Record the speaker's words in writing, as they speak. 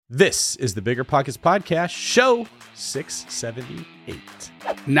This is the Bigger Pockets Podcast, show 678.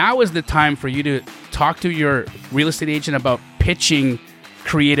 Now is the time for you to talk to your real estate agent about pitching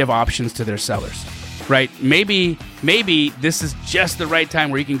creative options to their sellers, right? Maybe this is just the right time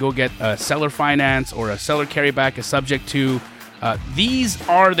where you can go get a seller finance or a seller carryback, a subject to. These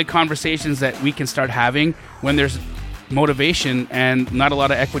are the conversations that we can start having when there's motivation and not a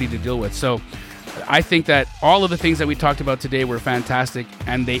lot of equity to deal with. So I think that all of the things that we talked about today were fantastic,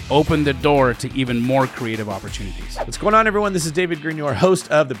 and they opened the door to even more creative opportunities. What's going on, everyone? This is David Green, your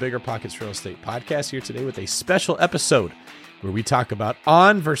host of the Bigger Pockets Real Estate Podcast, here today with a special episode where we talk about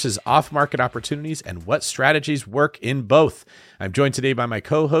on versus off-market opportunities and what strategies work in both. I'm joined today by my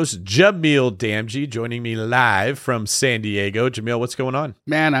co-host, Jamil Damji, joining me live from San Diego. Jamil, what's going on?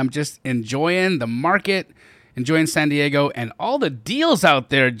 Man, I'm just enjoying the market, enjoying San Diego, and all the deals out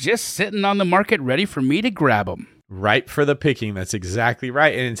there just sitting on the market ready for me to grab them. Ripe for the picking. That's exactly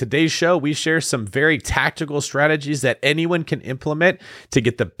right. And in today's show, we share some very tactical strategies that anyone can implement to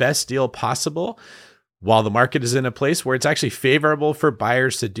get the best deal possible while the market is in a place where it's actually favorable for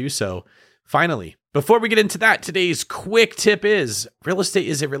buyers to do so. Finally, before we get into that, today's quick tip is real estate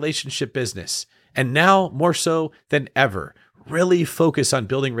is a relationship business. And now more so than ever, really focus on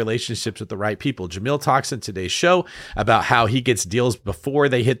building relationships with the right people. Jamil talks in today's show about how he gets deals before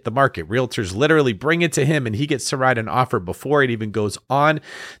they hit the market. Realtors literally bring it to him and he gets to write an offer before it even goes on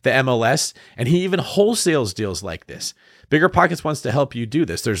the MLS. And he even wholesales deals like this. Bigger Pockets wants to help you do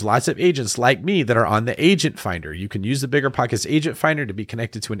this. There's lots of agents like me that are on the Agent Finder. You can use the Bigger Pockets Agent Finder to be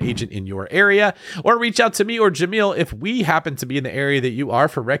connected to an agent in your area, or reach out to me or Jamil if we happen to be in the area that you are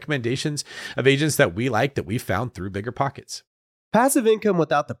for recommendations of agents that we like that we found through Bigger Pockets. Passive income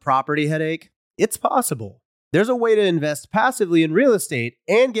without the property headache? It's possible. There's a way to invest passively in real estate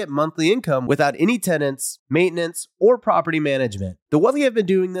and get monthly income without any tenants, maintenance, or property management. The Wealthy have been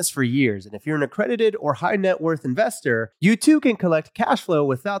doing this for years, and if you're an accredited or high net worth investor, you too can collect cash flow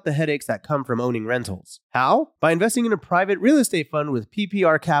without the headaches that come from owning rentals. How? By investing in a private real estate fund with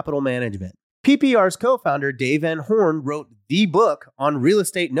PPR Capital Management. PPR's co-founder, Dave Van Horn, wrote the book on real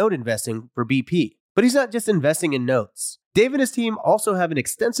estate note investing for BP. But he's not just investing in notes. Dave and his team also have an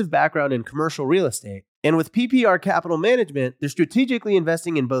extensive background in commercial real estate. And with PPR Capital Management, they're strategically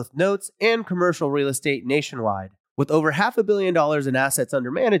investing in both notes and commercial real estate nationwide. With over $500 million in assets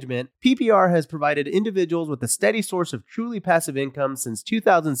under management, PPR has provided individuals with a steady source of truly passive income since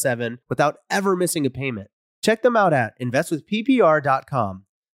 2007 without ever missing a payment. Check them out at investwithppr.com.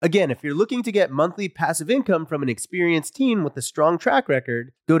 Again, if you're looking to get monthly passive income from an experienced team with a strong track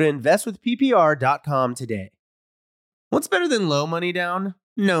record, go to investwithppr.com today. What's better than low money down?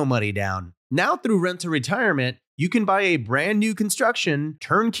 No money down. Now through Rent to Retirement, you can buy a brand new construction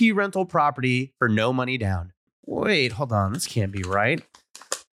turnkey rental property for no money down. Wait, hold on. This can't be right.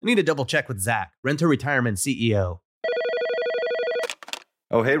 I need to double check with Zach, Rent to Retirement CEO.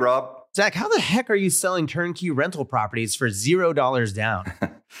 Oh, hey, Rob. Zach, how the heck are you selling turnkey rental properties for $0 down?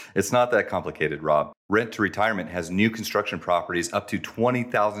 It's not that complicated, Rob. Rent to Retirement has new construction properties up to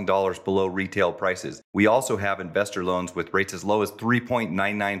 $20,000 below retail prices. We also have investor loans with rates as low as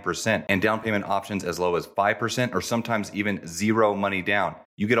 3.99% and down payment options as low as 5% or sometimes even zero money down.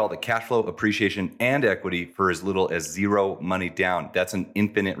 You get all the cash flow, appreciation, and equity for as little as zero money down. That's an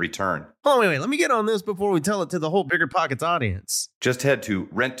infinite return. Oh, wait. Let me get on this before we tell it to the whole Bigger Pockets audience. Just head to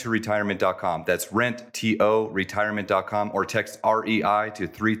renttoretirement.com. That's renttoretirement.com or text REI to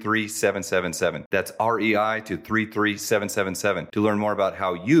 33777. That's REI to 33777 to learn more about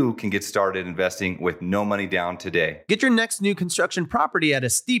how you can get started investing with no money down today. Get your next new construction property at a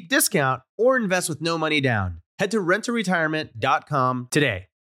steep discount or invest with no money down. Head to renttoretirement.com today.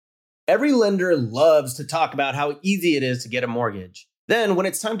 Every lender loves to talk about how easy it is to get a mortgage. Then when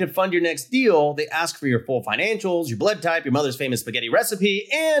it's time to fund your next deal, they ask for your full financials, your blood type, your mother's famous spaghetti recipe,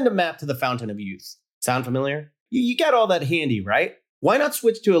 and a map to the fountain of youth. Sound familiar? You got all that handy, right? Why not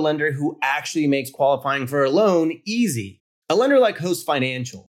switch to a lender who actually makes qualifying for a loan easy? A lender like Host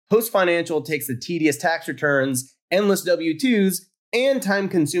Financial. Host Financial takes the tedious tax returns, endless W-2s, and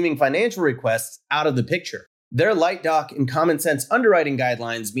time-consuming financial requests out of the picture. Their light doc and common sense underwriting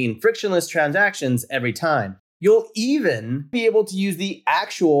guidelines mean frictionless transactions every time. You'll even be able to use the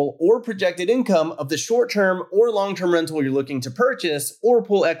actual or projected income of the short-term or long-term rental you're looking to purchase or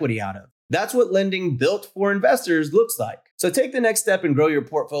pull equity out of. That's what lending built for investors looks like. So take the next step and grow your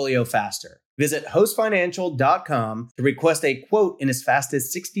portfolio faster. Visit hostfinancial.com to request a quote in as fast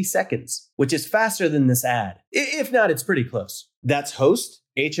as 60 seconds, which is faster than this ad. If not, it's pretty close. That's host,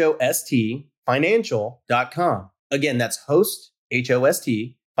 H-O-S-T, financial.com. Again, that's host,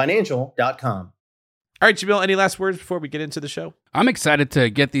 H-O-S-T, financial.com. All right, Jamil, any last words before we get into the show? I'm excited to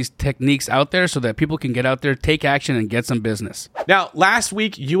get these techniques out there so that people can get out there, take action, and get some business. Now, last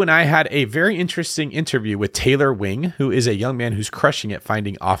week, you and I had a very interesting interview with Taylor Wing, who is a young man who's crushing it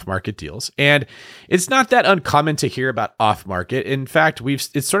finding off-market deals. And it's not that uncommon to hear about off-market. In fact,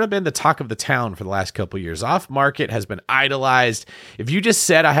 it's sort of been the talk of the town for the last couple of years. Off-market has been idolized. If you just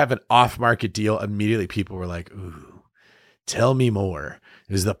said, I have an off-market deal, immediately people were like, ooh, tell me more.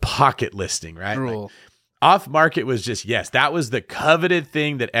 It was the pocket listing, right? Rule. Off market was just, yes, that was the coveted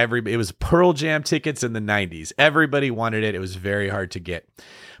thing that it was Pearl Jam tickets in the 90s. Everybody wanted it. It was very hard to get.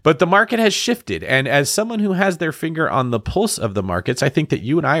 But the market has shifted. And as someone who has their finger on the pulse of the markets, I think that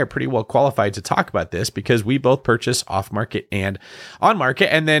you and I are pretty well qualified to talk about this because we both purchase off market and on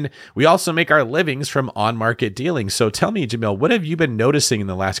market. And then we also make our livings from on market dealing. So tell me, Jamil, what have you been noticing in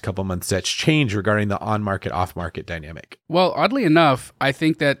the last couple of months that's changed regarding the on market, off market dynamic? Well, oddly enough, I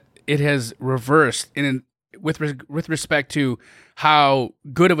think that it has reversed with respect to how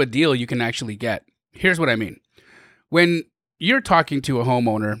good of a deal you can actually get. Here's what I mean. When you're talking to a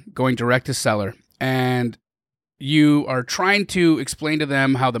homeowner, going direct to seller, and you are trying to explain to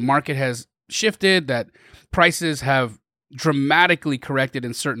them how the market has shifted, that prices have dramatically corrected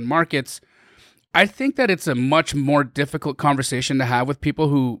in certain markets, I think that it's a much more difficult conversation to have with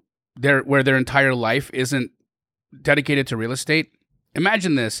people where their entire life isn't dedicated to real estate.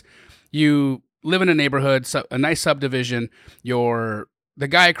 Imagine this. You live in a neighborhood, a nice subdivision. The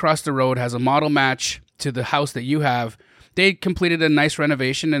guy across the road has a model match to the house that you have. They completed a nice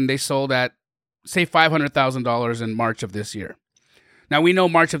renovation and they sold at, say, $500,000 in March of this year. Now, we know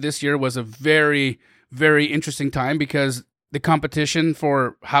March of this year was a very, very interesting time because the competition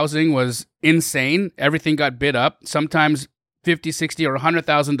for housing was insane. Everything got bid up, sometimes $50,000, $60,000, or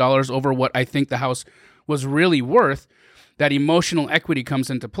 $100,000 over what I think the house was really worth. That emotional equity comes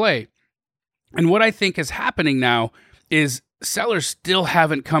into play. And what I think is happening now is sellers still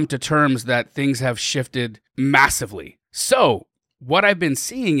haven't come to terms that things have shifted massively. So what I've been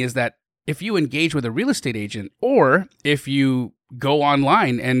seeing is that if you engage with a real estate agent, or if you go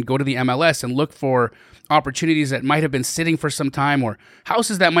online and go to the MLS and look for opportunities that might have been sitting for some time, or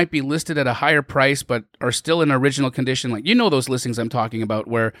houses that might be listed at a higher price but are still in original condition, like those listings I'm talking about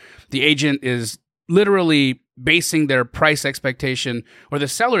where the agent is literally basing their price expectation, or the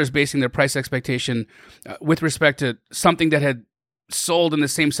seller is basing their price expectation with respect to something that had sold in the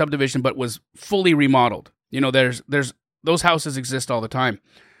same subdivision but was fully remodeled. There's those houses exist all the time.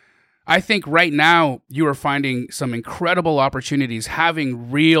 I think right now you are finding some incredible opportunities having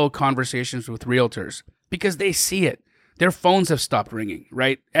real conversations with realtors because they see it. Their phones have stopped ringing,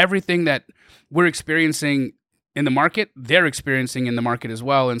 right? Everything that we're experiencing in the market, they're experiencing in the market as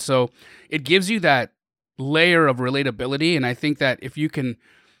well. And so it gives you that layer of relatability. And I think that if you can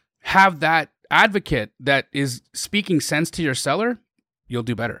have that advocate that is speaking sense to your seller, you'll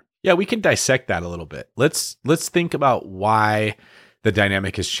do better. Yeah, we can dissect that a little bit. Let's think about why the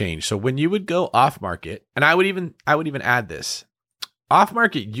dynamic has changed. So when you would go off market, and I would even add this, off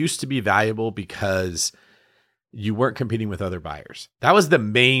market used to be valuable because you weren't competing with other buyers. That was the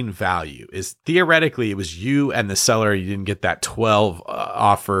main value. Is theoretically it was you and the seller. You didn't get that 12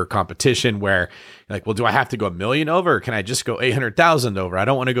 offer competition where you're like, well, do I have to go $1 million over, or can I just go 800,000 over? I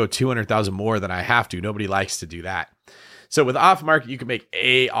don't want to go 200,000 more than I have to. Nobody likes to do that. So with off market, you can make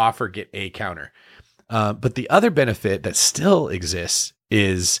a offer, get a counter. But the other benefit that still exists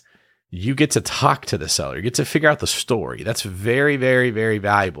is you get to talk to the seller. You get to figure out the story. That's very, very, very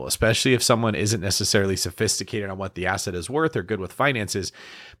valuable, especially if someone isn't necessarily sophisticated on what the asset is worth or good with finances.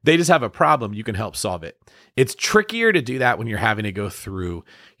 They just have a problem. You can help solve it. It's trickier to do that when you're having to go through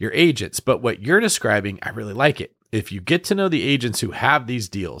your agents. But what you're describing, I really like it. If you get to know the agents who have these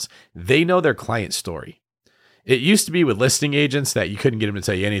deals, they know their client story. It used to be with listing agents that you couldn't get them to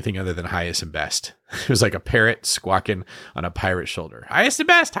tell you anything other than highest and best. It was like a parrot squawking on a pirate's shoulder. Highest and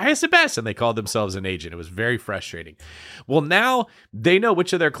best, highest and best. And they called themselves an agent. It was very frustrating. Well, now they know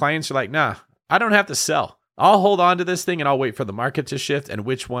which of their clients are like, nah, I don't have to sell. I'll hold on to this thing and I'll wait for the market to shift. And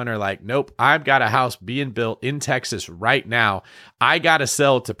which one are like, nope, I've got a house being built in Texas right now. I got to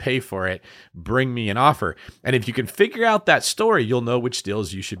sell to pay for it. Bring me an offer. And if you can figure out that story, you'll know which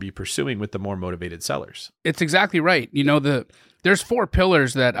deals you should be pursuing with the more motivated sellers. It's exactly right. There's 4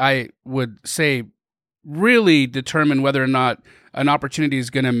 pillars that I would say really determine whether or not an opportunity is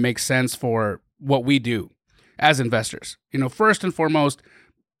going to make sense for what we do as investors. First and foremost,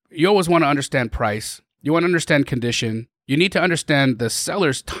 you always want to understand price. You want to understand condition. You need to understand the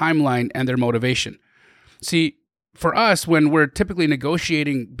seller's timeline and their motivation. See, for us, when we're typically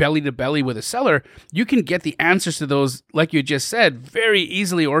negotiating belly to belly with a seller, you can get the answers to those, like you just said, very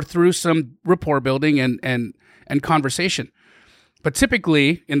easily or through some rapport building and conversation. But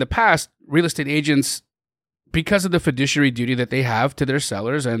typically, in the past, real estate agents, because of the fiduciary duty that they have to their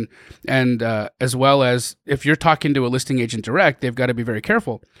sellers, and as well as if you're talking to a listing agent direct, they've got to be very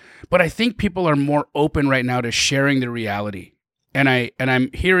careful. But I think people are more open right now to sharing the reality, and I'm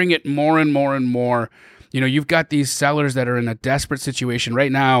hearing it more and more and more. You've got these sellers that are in a desperate situation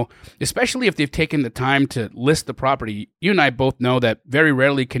right now, especially if they've taken the time to list the property. You and I both know that very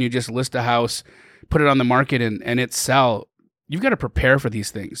rarely can you just list a house, put it on the market, and it sell. You've got to prepare for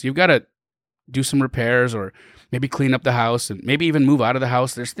these things. You've got to do some repairs, or maybe clean up the house, and maybe even move out of the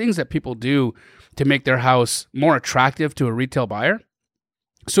house. There's things that people do to make their house more attractive to a retail buyer.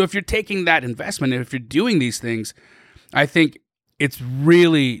 So if you're taking that investment, and if you're doing these things, I think it's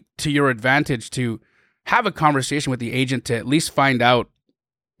really to your advantage to have a conversation with the agent to at least find out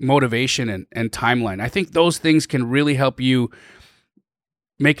motivation and timeline. I think those things can really help you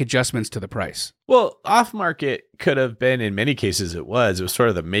make adjustments to the price. Well, off market could have been, in many cases it was sort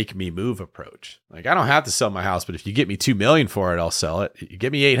of the make me move approach. Like, I don't have to sell my house, but if you get me $2 million for it, I'll sell it. You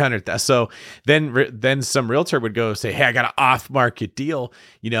get me 800. So then some realtor would go say, hey, I got an off market deal.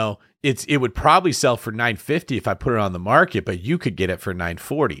 It would probably sell for $950 if I put it on the market, but you could get it for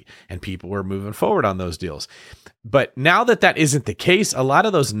 $940, and people were moving forward on those deals. But now that isn't the case, a lot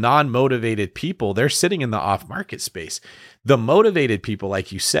of those non-motivated people, they're sitting in the off-market space. The motivated people,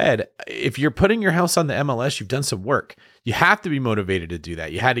 like you said, if you're putting your house on the MLS, you've done some work. You have to be motivated to do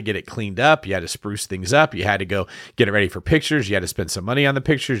that. You had to get it cleaned up. You had to spruce things up. You had to go get it ready for pictures. You had to spend some money on the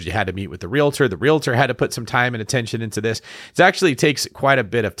pictures. You had to meet with the realtor. The realtor had to put some time and attention into this. It actually takes quite a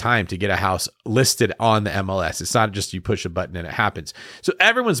bit of time to get a house listed on the MLS. It's not just you push a button and it happens. So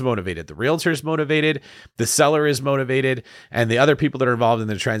everyone's motivated. The realtor's motivated, the seller is motivated, and the other people that are involved in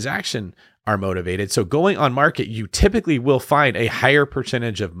the transaction are motivated. So going on market, you typically will find a higher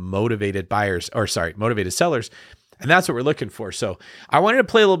percentage of motivated sellers. And that's what we're looking for. So I wanted to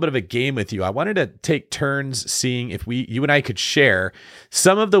play a little bit of a game with you. I wanted to take turns seeing if you and I could share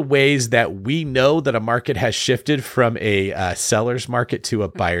some of the ways that we know that a market has shifted from a seller's market to a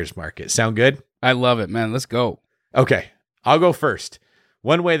buyer's market. Sound good? I love it, man. Let's go. Okay, I'll go first.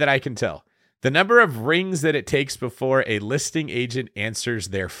 One way that I can tell: the number of rings that it takes before a listing agent answers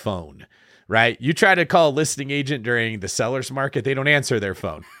their phone, right? You try to call a listing agent during the seller's market, they don't answer their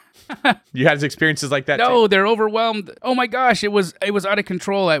phone. You had experiences like that? No, too? They're overwhelmed. Oh my gosh, it was out of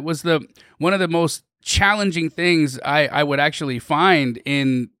control. It was one of the most challenging things I would actually find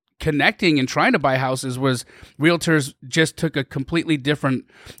in connecting and trying to buy houses was realtors just took a completely different,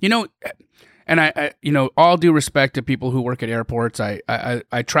 and I all due respect to people who work at airports.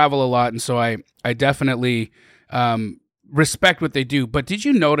 I travel a lot, and so I definitely respect what they do. But did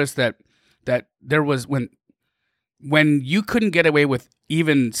you notice that there was when you couldn't get away with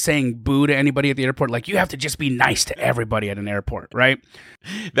even saying boo to anybody at the airport, like you have to just be nice to everybody at an airport, right?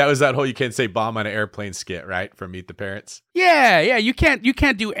 That was that whole you can't say bomb on an airplane skit, right? From Meet the Parents. Yeah. You can't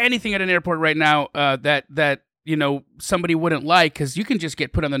do anything at an airport right now that somebody wouldn't like, because you can just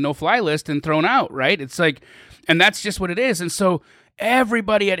get put on the no-fly list and thrown out, right? It's like, and that's just what it is. And so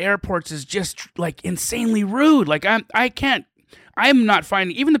everybody at airports is just like insanely rude. Like I'm not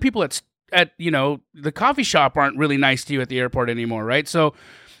finding, even the people at the coffee shop aren't really nice to you at the airport anymore, right? So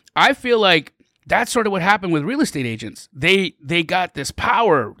I feel like that's sort of what happened with real estate agents. They got this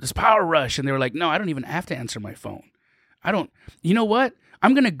power rush, and they were like, no, I don't even have to answer my phone. You know what?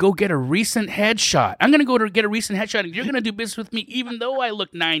 I'm going to go get a recent headshot. I'm going to go to get a recent headshot, and you're going to do business with me even though I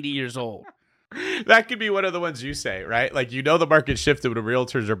look 90 years old. That could be one of the ones you say, right? Like, the market shifted when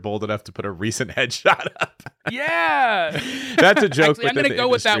realtors are bold enough to put a recent headshot up. Yeah. That's a joke. Actually, I'm going to go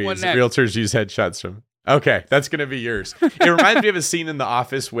with that one next. Realtors use headshots from. Okay, that's going to be yours. It reminds me of a scene in The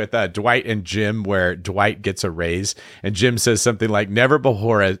Office with Dwight and Jim, where Dwight gets a raise and Jim says something like, never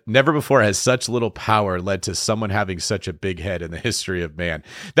before has such little power led to someone having such a big head in the history of man.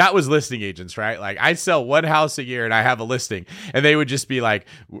 That was listing agents, right? Like, I sell one house a year and I have a listing, and they would just be like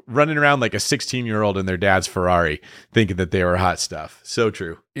running around like a 16-year-old in their dad's Ferrari thinking that they were hot stuff. So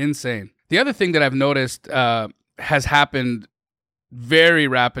true. Insane. The other thing that I've noticed has happened very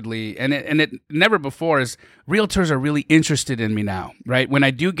rapidly, and it never before, is realtors are really interested in me now, right? When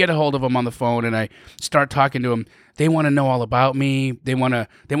I do get a hold of them on the phone and I start talking to them, they want to know all about me. They want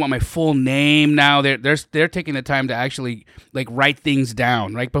my full name now. They're taking the time to actually like write things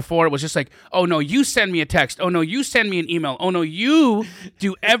down. Like before, it was just like, oh no, you send me a text. Oh no, you send me an email. Oh no, you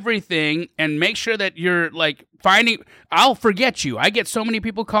do everything and make sure that you're like I'll forget you. I get so many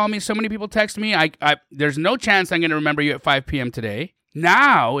people call me, so many people text me. There's no chance I'm going to remember you at 5 p.m. today.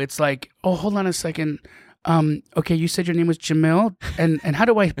 Now it's like, oh, hold on a second. Okay, you said your name was Jamil, and how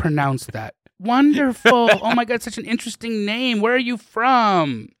do I pronounce that? Wonderful. Oh my God, such an interesting name. Where are you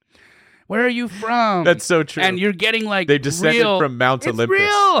from? Where are you from? That's so true. And you're getting like they descended real, from Mount it's Olympus.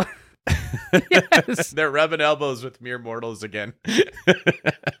 Real. Yes. They're rubbing elbows with mere mortals again.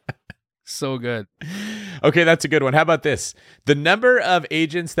 So good. Okay, that's a good one. How about this? The number of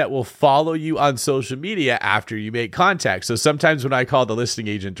agents that will follow you on social media after you make contact. So sometimes when I call the listing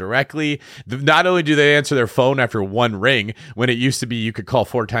agent directly, not only do they answer their phone after one ring, when it used to be you could call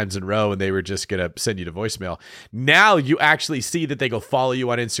 4 times in a row and they were just going to send you to voicemail. Now you actually see that they go follow you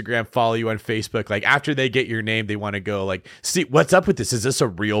on Instagram, follow you on Facebook. Like after they get your name, they want to go like, see, what's up with this? Is this a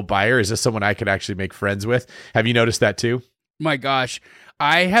real buyer? Is this someone I could actually make friends with? Have you noticed that too? My gosh.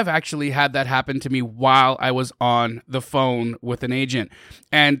 I have actually had that happen to me while I was on the phone with an agent.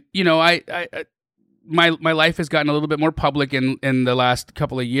 And, you know, my life has gotten a little bit more public in the last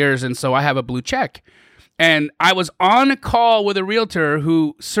couple of years, and so I have a blue check. And I was on a call with a realtor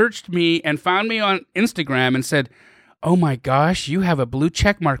who searched me and found me on Instagram and said, "Oh my gosh, you have a blue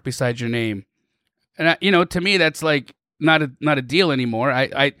check mark beside your name." And, to me, that's like not a deal anymore.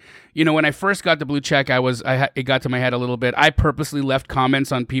 I when I first got the blue check, it got to my head a little bit. I purposely left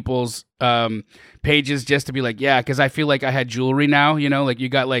comments on people's pages just to be like, yeah, because I feel like I had jewelry now. Like you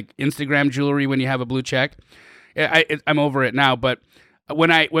got like Instagram jewelry when you have a blue check. I'm over it now. But when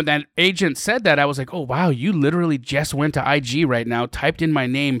that agent said that, I was like, oh wow, you literally just went to IG right now, typed in my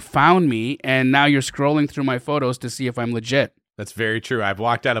name, found me, and now you're scrolling through my photos to see if I'm legit. That's very true. I've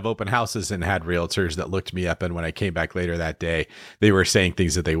walked out of open houses and had realtors that looked me up, and when I came back later that day, they were saying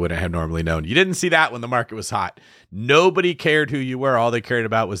things that they wouldn't have normally known. You didn't see that when the market was hot. Nobody cared who you were. All they cared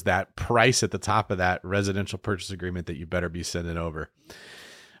about was that price at the top of that residential purchase agreement that you better be sending over.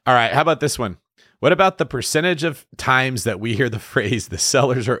 All right, how about this one? What about the percentage of times that we hear the phrase, the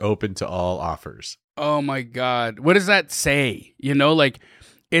sellers are open to all offers? Oh my God. What does that say?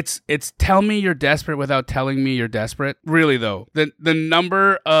 It's tell me you're desperate without telling me you're desperate. Really though, the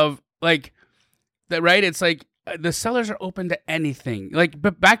number of like that, right? It's like the sellers are open to anything. Like,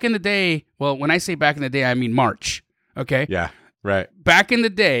 but back in the day, well, when I say back in the day, I mean March. Okay. Yeah. Right. Back in the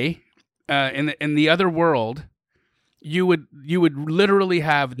day, in the other world, you would literally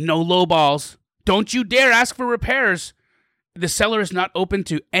have no low balls. Don't you dare ask for repairs. The seller is not open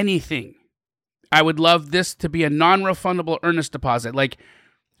to anything. I would love this to be a non-refundable earnest deposit. Like,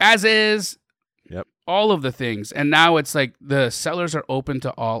 as is, yep, all of the things. And now it's like the sellers are open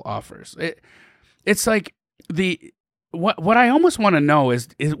to all offers. It's like what I almost want to know is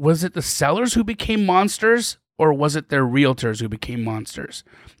was it the sellers who became monsters, or was it their realtors who became monsters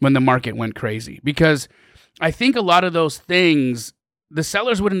when the market went crazy? Because I think a lot of those things the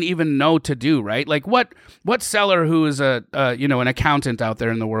sellers wouldn't even know to do, right? Like what seller who is an accountant out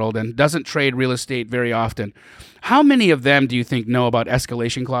there in the world and doesn't trade real estate very often, how many of them do you think know about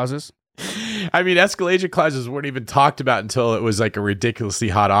escalation clauses? I mean, escalation clauses weren't even talked about until it was like a ridiculously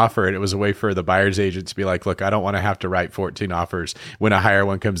hot offer, and it was a way for the buyer's agent to be like, look, I don't want to have to write 14 offers when a higher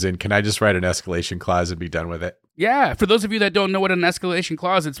one comes in. Can I just write an escalation clause and be done with it? Yeah, for those of you that don't know what an escalation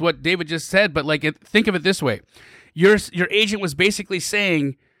clause, it's what David just said, but like think of it this way. Your agent was basically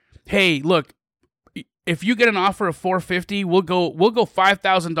saying, hey, look, if you get an offer of $450, we'll go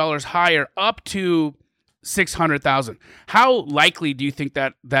 $5,000 higher up to $600,000. How likely do you think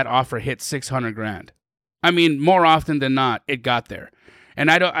that offer hits $600,000? I mean, more often than not, it got there. And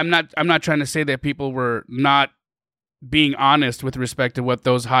I'm not trying to say that people were not being honest with respect to what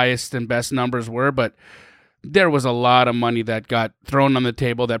those highest and best numbers were, but there was a lot of money that got thrown on the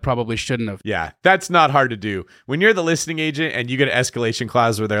table that probably shouldn't have. Yeah, that's not hard to do. When you're the listing agent and you get an escalation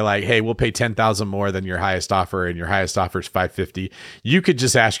clause where they're like, hey, we'll pay $10,000 more than your highest offer, and your highest offer is $550, you could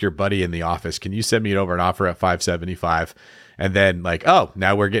just ask your buddy in the office, can you send me over an offer at $575? And then like, oh,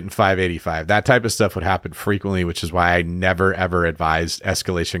 now we're getting $585. That type of stuff would happen frequently, which is why I never, ever advised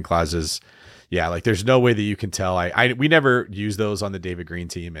escalation clauses. Yeah, like there's no way that you can tell. We never use those on the David Green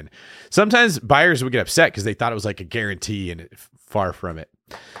team. And sometimes buyers would get upset because they thought it was like a guarantee, and far from it.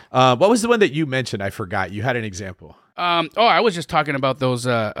 What was the one that you mentioned? I forgot. You had an example. I was just talking about those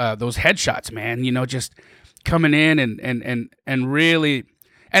headshots, man. Just coming in and really.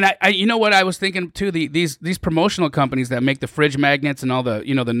 And I you know what I was thinking too, these promotional companies that make the fridge magnets and all the,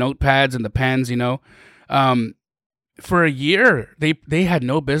 the notepads and the pens, for a year they had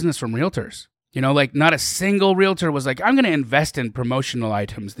no business from realtors. Like not a single realtor was like, I'm going to invest in promotional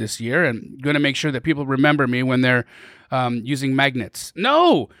items this year and going to make sure that people remember me when they're using magnets.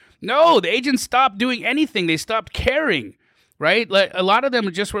 No, the agents stopped doing anything. They stopped caring, right? Like a lot of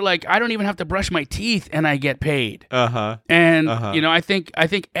them just were like, I don't even have to brush my teeth and I get paid. And I think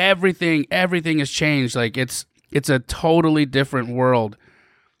everything has changed. Like it's a totally different world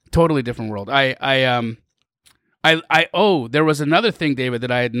Totally different world. There was another thing, David,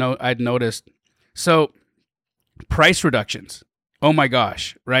 that I'd noticed. So price reductions. Oh my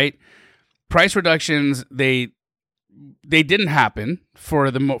gosh, right? Price reductions, they didn't happen for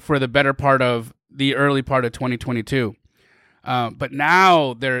the better part of the early part of 2022. But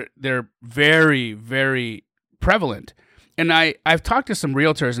now they're very, very prevalent. And I've talked to some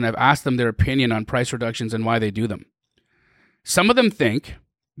realtors and I've asked them their opinion on price reductions and why they do them. Some of them think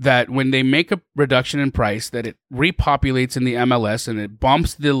that when they make a reduction in price, that it repopulates in the MLS and it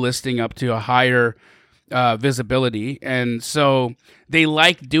bumps the listing up to a higher visibility. And so they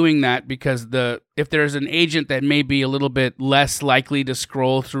like doing that because if there's an agent that may be a little bit less likely to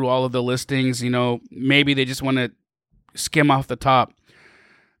scroll through all of the listings, maybe they just want to skim off the top.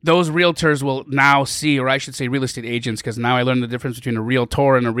 Those realtors will now see, or I should say real estate agents, because now I learned the difference between a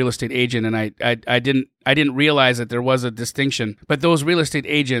realtor and a real estate agent, and I didn't realize that there was a distinction. But those real estate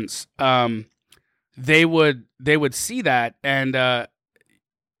agents, they would see that, and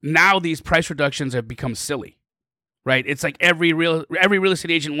now these price reductions have become silly, right? It's like every real estate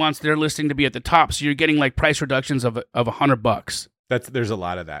agent wants their listing to be at the top, so you're getting like price reductions of $100. There's a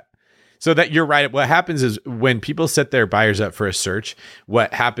lot of that. So that you're right. What happens is when people set their buyers up for a search,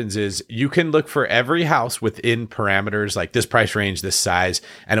 what happens is you can look for every house within parameters like this price range, this size,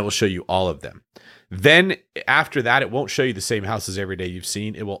 and it will show you all of them. Then after that, it won't show you the same houses every day you've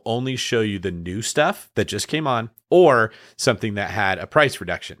seen. It will only show you the new stuff that just came on or something that had a price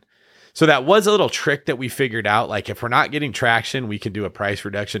reduction. So that was a little trick that we figured out. Like if we're not getting traction, we can do a price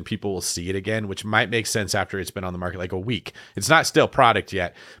reduction. People will see it again, which might make sense after it's been on the market like a week. It's not still product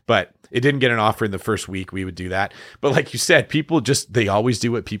yet, but it didn't get an offer in the first week. We would do that. But like you said, people they always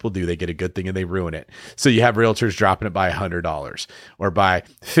do what people do. They get a good thing and they ruin it. So you have realtors dropping it by $100 or by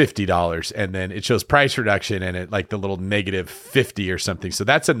 $50, and then it shows price reduction and it like the little negative 50 or something. So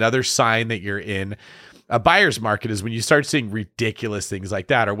that's another sign that you're in a buyer's market, is when you start seeing ridiculous things like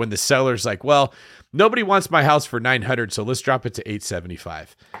that, or when the seller's like, well, nobody wants my house for $900, so let's drop it to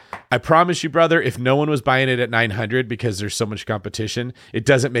 $875. I promise you, brother, if no one was buying it at $900 because there's so much competition, it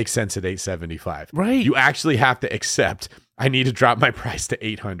doesn't make sense at $875. Right. You actually have to accept, I need to drop my price to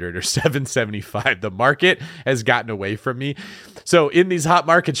 $800 or $775. The market has gotten away from me. So in these hot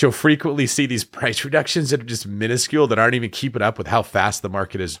markets, you'll frequently see these price reductions that are just minuscule, that aren't even keeping up with how fast the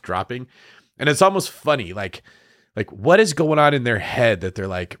market is dropping. And it's almost funny, like what is going on in their head that they're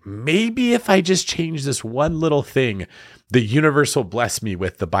like, maybe if I just change this one little thing, the universe will bless me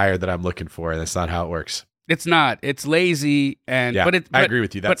with the buyer that I'm looking for. And that's not how it works. It's not. It's lazy, and yeah, I agree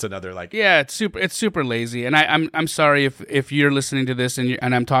with you. That's another like. Yeah, it's super lazy. And I'm sorry if you're listening to this and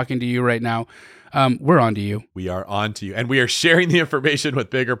I'm talking to you right now. We're on to you. We are on to you. And we are sharing the information with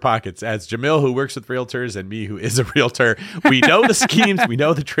Bigger Pockets. As Jamil, who works with realtors, and me, who is a realtor, we know the schemes, we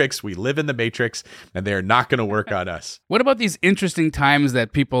know the tricks, we live in the matrix, and they're not going to work on us. What about these interesting times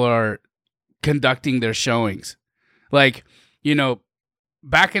that people are conducting their showings? Like,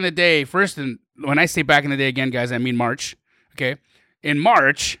 back in the day, and when I say back in the day again, guys, I mean March. Okay. In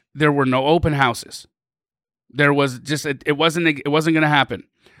March, there were no open houses. There was just, it wasn't going to happen.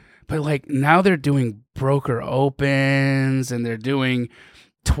 But like now they're doing broker opens and they're doing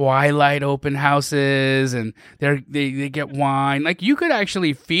twilight open houses, and they get wine. Like you could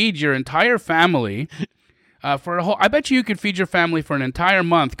actually feed your entire family I bet you could feed your family for an entire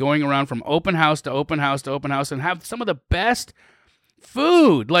month going around from open house to open house to open house and have some of the best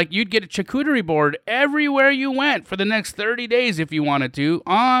food. Like you'd get a charcuterie board everywhere you went for the next 30 days if you wanted to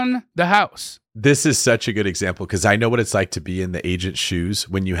on the house. This is such a good example because I know what it's like to be in the agent's shoes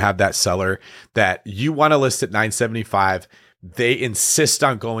when you have that seller that you want to list at $975. They insist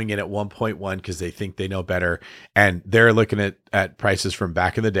on going in at 1.1 because they think they know better. And they're looking at prices from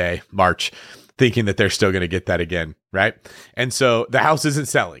back in the day, March, thinking that they're still going to get that again, right? And so the house isn't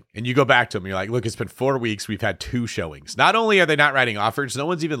selling. And you go back to them, you're like, look, it's been 4 weeks. We've had 2 showings. Not only are they not writing offers, no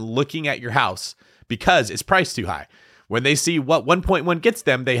one's even looking at your house because it's priced too high. When they see what 1.1 gets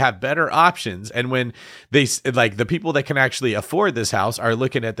them, they have better options. And when they like the people that can actually afford this house are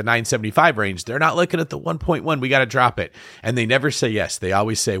looking at the 975 range, they're not looking at the 1.1. We got to drop it. And they never say yes. They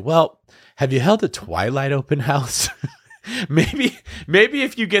always say, well, have you held a twilight open house? Maybe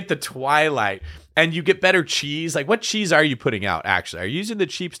if you get the twilight, and you get better cheese. Like, what cheese are you putting out, actually? Are you using the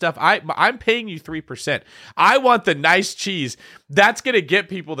cheap stuff? I'm paying you 3%. I want the nice cheese. That's going to get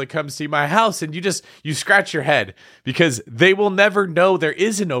people to come see my house. And you scratch your head because they will never know there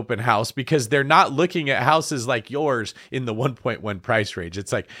is an open house because they're not looking at houses like yours in the 1.1 price range.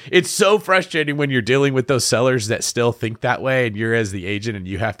 It's like, it's so frustrating when you're dealing with those sellers that still think that way. And you're as the agent and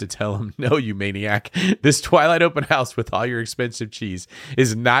you have to tell them, no, you maniac, this Twilight open house with all your expensive cheese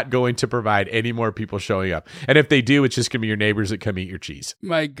is not going to provide any more people showing up. And if they do, it's just gonna be your neighbors that come eat your cheese.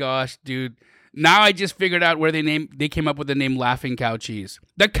 My gosh, dude. Now I just figured out where they came up with the name Laughing Cow Cheese.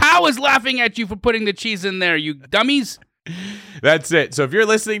 The cow is laughing at you for putting the cheese in there, you dummies. That's it. So if you're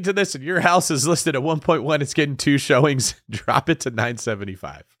listening to this and your house is listed at 1.1, it's getting 2 showings, drop it to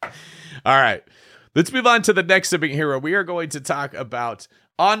 975. All right. Let's move on to the next segment here where we are going to talk about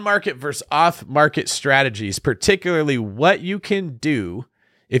on-market versus off-market strategies, particularly what you can do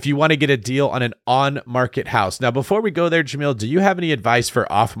if you want to get a deal on an on-market house. Now, before we go there, Jamil, do you have any advice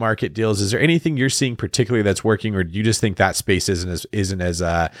for off-market deals? Is there anything you're seeing particularly that's working, or do you just think that space isn't as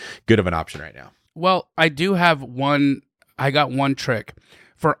good of an option right now? Well, I do have one. I got one trick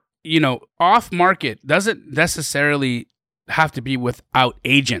for, off-market doesn't necessarily have to be without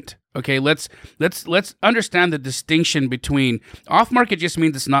agent. Okay, let's understand the distinction between off-market. Just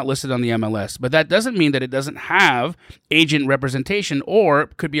means it's not listed on the MLS, but that doesn't mean that it doesn't have agent representation, or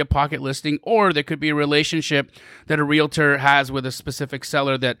it could be a pocket listing, or there could be a relationship that a realtor has with a specific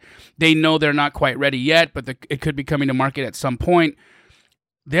seller that they know they're not quite ready yet, but it could be coming to market at some point.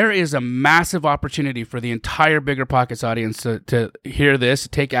 There is a massive opportunity for the entire Bigger Pockets audience to hear this,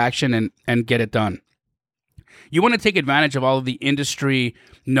 take action, and get it done. You want to take advantage of all of the industry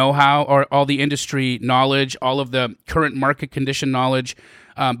know-how or all the industry knowledge, all of the current market condition knowledge,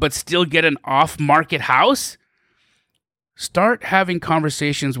 but still get an off-market house? Start having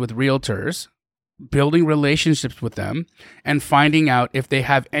conversations with realtors, building relationships with them, and finding out if they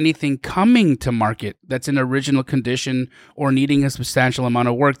have anything coming to market that's in original condition or needing a substantial amount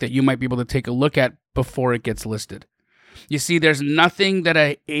of work that you might be able to take a look at before it gets listed. You see, there's nothing that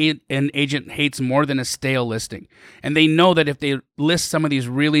an agent hates more than a stale listing. And they know that if they list some of these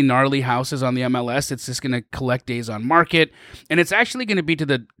really gnarly houses on the MLS, it's just going to collect days on market. And it's actually going to be to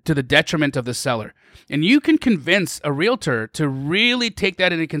the detriment of the seller. And you can convince a realtor to really take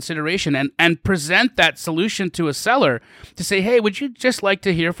that into consideration and present that solution to a seller to say, hey, would you just like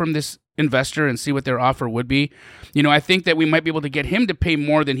to hear from this investor and see what their offer would be? I think that we might be able to get him to pay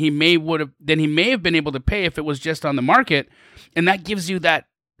more than he may have been able to pay if it was just on the market. And that gives you that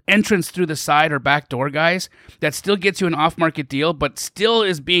entrance through the side or back door, guys, that still gets you an off-market deal, but still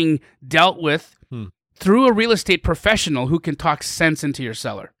is being dealt with through a real estate professional who can talk sense into your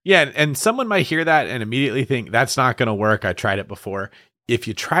seller. Yeah, and someone might hear that and immediately think, that's not going to work. I tried it before. If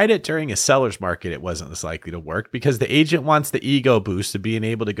you tried it during a seller's market, it wasn't as likely to work because the agent wants the ego boost of being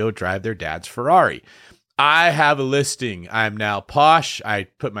able to go drive their dad's Ferrari. I have a listing. I'm now posh. I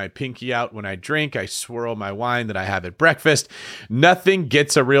put my pinky out when I drink. I swirl my wine that I have at breakfast. Nothing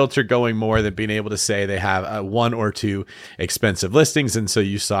gets a realtor going more than being able to say they have 1 or 2 expensive listings. And so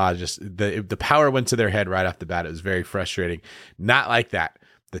you saw just the power went to their head right off the bat. It was very frustrating. Not like that.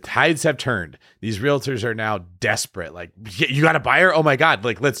 The tides have turned. These realtors are now desperate. Like, you got a buyer? Oh my God.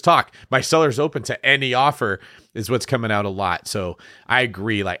 Like, let's talk. My seller's open to any offer is what's coming out a lot. So I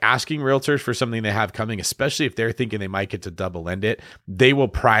agree. Like, asking realtors for something they have coming, especially if they're thinking they might get to double end it, they will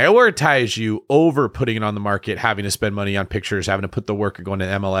prioritize you over putting it on the market, having to spend money on pictures, having to put the work of going to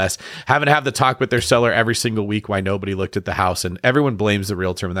MLS, having to have the talk with their seller every single week why nobody looked at the house. And everyone blames the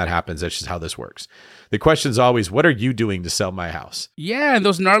realtor when that happens. That's just how this works. The question is always, what are you doing to sell my house? Yeah, and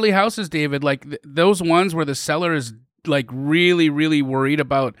those gnarly houses, David, like those ones where the seller is like really, really worried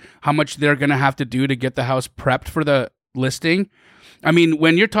about how much they're going to have to do to get the house prepped for the listing. I mean,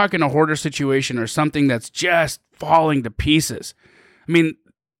 when you're talking a hoarder situation or something that's just falling to pieces, I mean,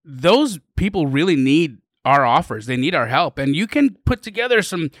 those people really need our offers. They need our help. And you can put together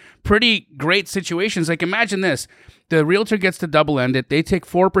some pretty great situations. Like, imagine this. The realtor gets to double end it. They take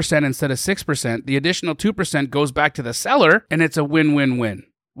 4% instead of 6%. The additional 2% goes back to the seller, and it's a win-win-win.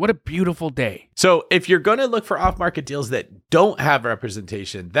 What a beautiful day. So if you're going to look for off-market deals that don't have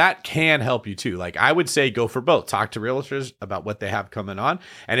representation, that can help you too. Like, I would say go for both. Talk to realtors about what they have coming on.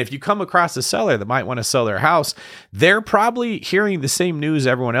 And if you come across a seller that might want to sell their house, they're probably hearing the same news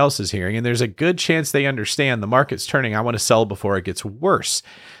everyone else is hearing. And there's a good chance they understand the market's turning. I want to sell before it gets worse.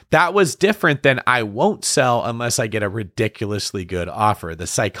 That was different than I won't sell unless I get a ridiculously good offer. The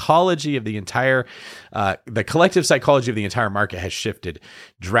psychology of the collective psychology of the entire market has shifted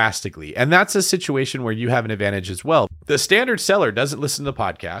drastically. And that's a situation where you have an advantage as well. The standard seller doesn't listen to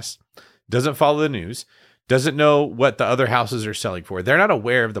podcasts. doesn't follow the news, doesn't know what the other houses are selling for. They're not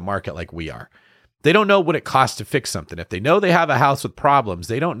aware of the market like we are. They don't know what it costs to fix something. If they know they have a house with problems,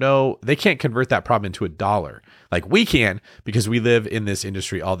 they can't convert that problem into $1 like we can, because we live in this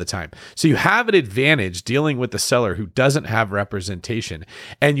industry all the time. So you have an advantage dealing with the seller who doesn't have representation.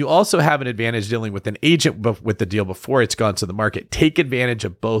 And you also have an advantage dealing with an agent with the deal before it's gone to the market. Take advantage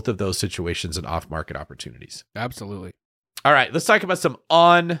of both of those situations and off-market opportunities. Absolutely. All right, let's talk about some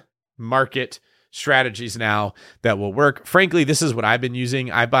on-market strategies now that will work. Frankly, this is what I've been using.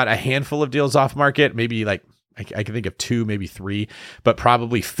 I bought a handful of deals off market, maybe like I can think of 2, maybe 3, but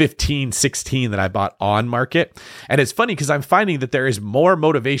probably 15, 16 that I bought on market. And it's funny because I'm finding that there is more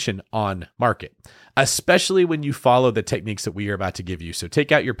motivation on market, especially when you follow the techniques that we are about to give you. So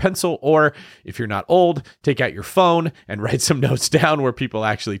take out your pencil, or if you're not old, take out your phone and write some notes down where people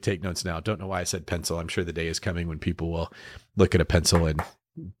actually take notes now. Don't know why I said pencil. I'm sure the day is coming when people will look at a pencil and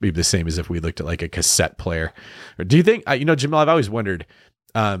be the same as if we looked at like a cassette player. Or do you think, Jamil, I've always wondered,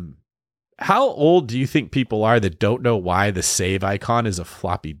 how old do you think people are that don't know why the save icon is a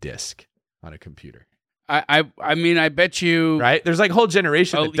floppy disk on a computer? I mean, I bet you... Right? There's like a whole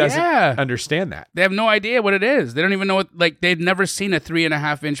generation that doesn't understand that. They have no idea what it is. They don't even know what, like, they've never seen a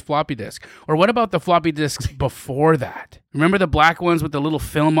 3.5-inch floppy disk. Or what about the floppy disks before that? Remember the black ones with the little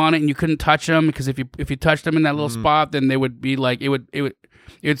film on it and you couldn't touch them because if you touched them in that little spot, then they would be like,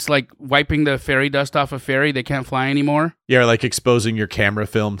 it's like wiping the fairy dust off a ferry. They can't fly anymore. Yeah, or like exposing your camera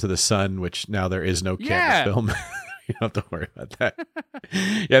film to the sun, which now there is no camera film. You don't have to worry about that.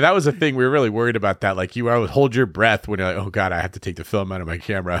 Yeah, that was a thing. We were really worried about that. Like you would hold your breath when you're like, oh God, I have to take the film out of my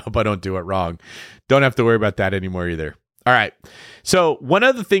camera. I hope I don't do it wrong. Don't have to worry about that anymore either. All right. So one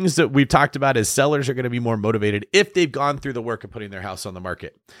of the things that we've talked about is sellers are going to be more motivated if they've gone through the work of putting their house on the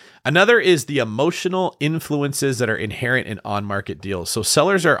market. Another is the emotional influences that are inherent in on-market deals. So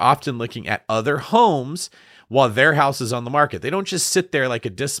sellers are often looking at other homes while their house is on the market. They don't just sit there like a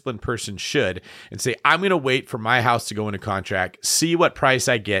disciplined person should and say, I'm going to wait for my house to go into contract, see what price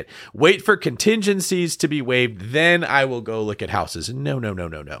I get, wait for contingencies to be waived, then I will go look at houses.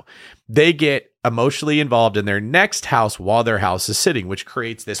 No. They get emotionally involved in their next house while their house is sitting, which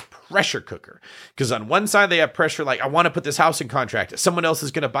creates this pressure cooker. Because on one side, they have pressure like, I want to put this house in contract. Someone else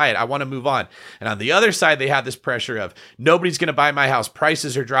is going to buy it. I want to move on. And on the other side, they have this pressure of nobody's going to buy my house.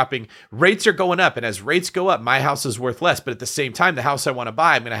 Prices are dropping. Rates are going up. And as rates go up, my house is worth less. But at the same time, the house I want to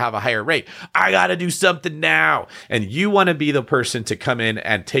buy, I'm going to have a higher rate. I got to do something now. And you want to be the person to come in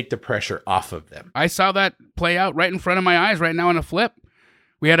and take the pressure off of them. I saw that play out right in front of my eyes right now in a flip.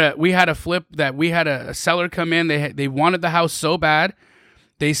 We had a flip that we had a seller come in. They wanted the house so bad.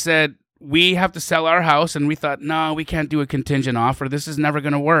 They said, we have to sell our house. And we thought, no, we can't do a contingent offer. This is never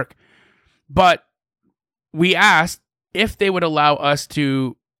going to work. But we asked if they would allow us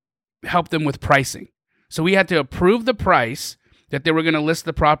to help them with pricing. So we had to approve the price that they were going to list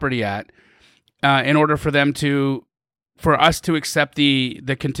the property at in order for us to accept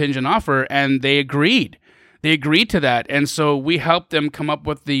the contingent offer. And they agreed. They agreed to that, and so we helped them come up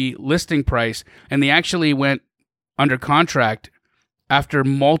with the listing price, and they actually went under contract after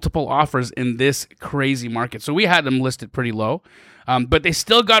multiple offers in this crazy market. So we had them listed pretty low, but they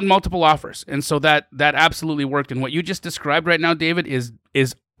still got multiple offers, and so that absolutely worked. And what you just described right now, David,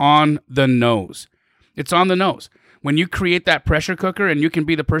 is on the nose. It's on the nose. When you create that pressure cooker and you can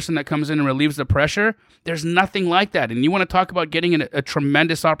be the person that comes in and relieves the pressure, there's nothing like that. And you want to talk about getting a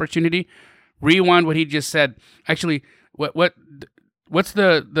tremendous opportunity? Rewind what he just said. Actually, what's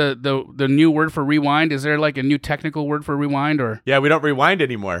the new word for rewind? Is there like a new technical word for rewind? Or yeah, we don't rewind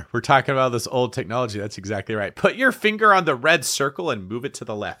anymore. We're talking about this old technology. That's exactly right. Put your finger on the red circle and move it to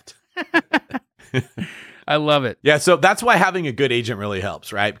the left. I love it. Yeah, so that's why having a good agent really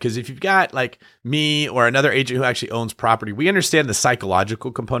helps, right? Because if you've got like me or another agent who actually owns property, we understand the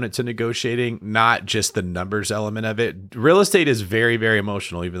psychological component to negotiating, not just the numbers element of it. Real estate is very, very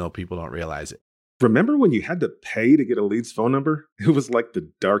emotional, even though people don't realize it. Remember when you had to pay to get a lead's phone number? It was like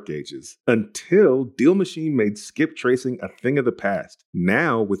the dark ages until Deal Machine made skip tracing a thing of the past.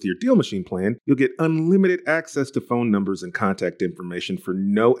 Now, with your Deal Machine plan, you'll get unlimited access to phone numbers and contact information for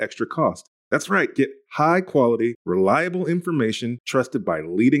no extra cost. That's right, get high-quality, reliable information trusted by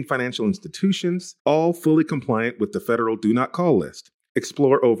leading financial institutions, all fully compliant with the federal Do Not Call list.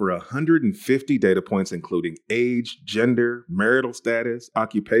 Explore over 150 data points, including age, gender, marital status,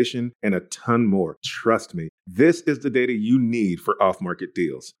 occupation, and a ton more. Trust me, this is the data you need for off-market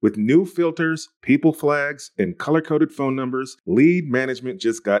deals. With new filters, people flags, and color-coded phone numbers, lead management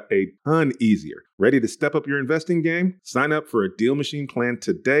just got a ton easier. Ready to step up your investing game? Sign up for a Deal Machine plan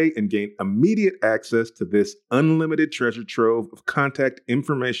today and gain immediate access to this unlimited treasure trove of contact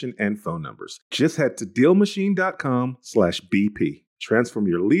information and phone numbers. Just head to DealMachine.com/BP. Transform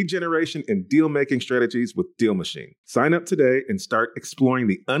your lead generation and deal-making strategies with Deal Machine. Sign up today and start exploring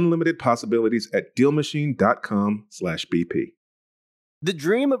the unlimited possibilities at DealMachine.com/BP. The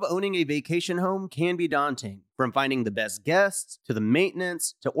dream of owning a vacation home can be daunting. From finding the best guests, to the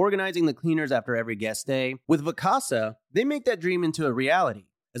maintenance, to organizing the cleaners after every guest day, with Vacasa, they make that dream into a reality.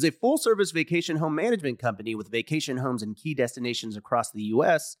 As a full-service vacation home management company with vacation homes in key destinations across the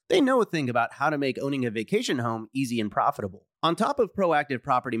U.S., they know a thing about how to make owning a vacation home easy and profitable. On top of proactive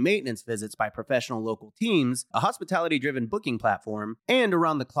property maintenance visits by professional local teams, a hospitality-driven booking platform, and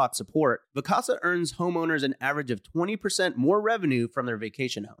around-the-clock support, Vacasa earns homeowners an average of 20% more revenue from their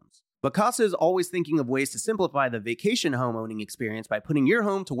vacation homes. Vacasa is always thinking of ways to simplify the vacation home owning experience by putting your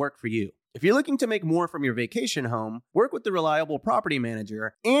home to work for you. If you're looking to make more from your vacation home, work with the reliable property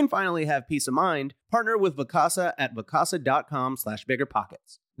manager, and finally have peace of mind, partner with Vacasa at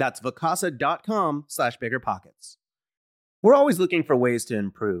vacasa.com/biggerpockets. That's vacasa.com/biggerpockets. We're always looking for ways to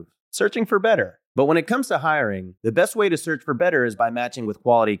improve, searching for better. But when it comes to hiring, the best way to search for better is by matching with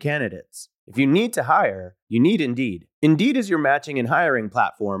quality candidates. If you need to hire, you need Indeed. Indeed is your matching and hiring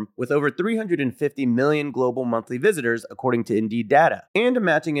platform with over 350 million global monthly visitors according to Indeed data, and a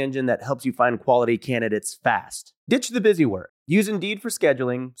matching engine that helps you find quality candidates fast. Ditch the busy work. Use Indeed for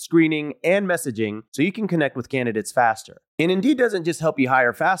scheduling, screening, and messaging so you can connect with candidates faster. And Indeed doesn't just help you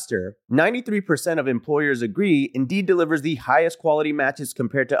hire faster. 93% of employers agree Indeed delivers the highest quality matches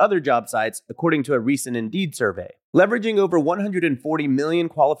compared to other job sites, according to a recent Indeed survey. Leveraging over 140 million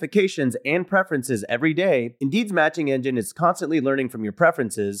qualifications and preferences every day, Indeed's matching engine is constantly learning from your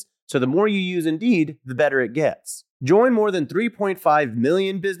preferences, so the more you use Indeed, the better it gets. Join more than 3.5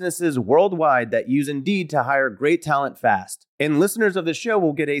 million businesses worldwide that use Indeed to hire great talent fast. And listeners of the show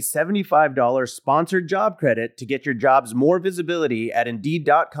will get a $75 sponsored job credit to get your jobs more visibility at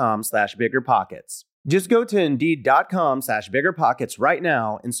Indeed.com/biggerpockets. Just go to Indeed.com/biggerpockets right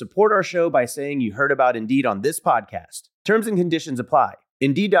now and support our show by saying you heard about Indeed on this podcast. Terms and conditions apply.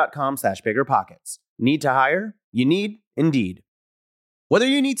 Indeed.com/biggerpockets. Need to hire? You need Indeed. Whether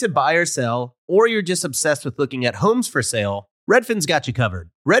you need to buy or sell, or you're just obsessed with looking at homes for sale, Redfin's got you covered.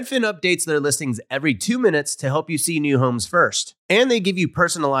 Redfin updates their listings every 2 minutes to help you see new homes first. And they give you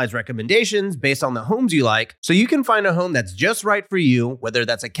personalized recommendations based on the homes you like, so you can find a home that's just right for you, whether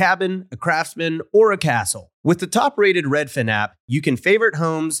that's a cabin, a craftsman, or a castle. With the top-rated Redfin app, you can favorite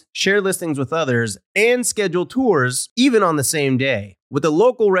homes, share listings with others, and schedule tours even on the same day, with a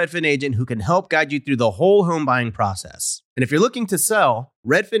local Redfin agent who can help guide you through the whole home buying process. And if you're looking to sell,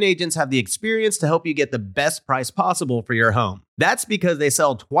 Redfin agents have the experience to help you get the best price possible for your home. That's because they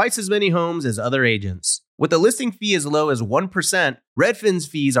sell twice as many homes as other agents. With a listing fee as low as 1%, Redfin's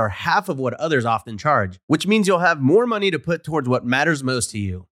fees are half of what others often charge, which means you'll have more money to put towards what matters most to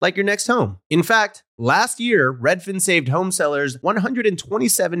you, like your next home. In fact, last year, Redfin saved home sellers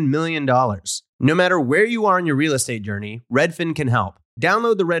 $127 million. No matter where you are in your real estate journey, Redfin can help.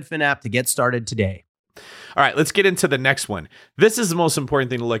 Download the Redfin app to get started today. All right, let's get into the next one. This is the most important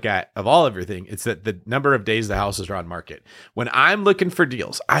thing to look at of all everything. It's that the number of days the houses are on market. When I'm looking for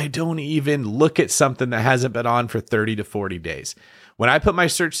deals, I don't even look at something that hasn't been on for 30 to 40 days. When I put my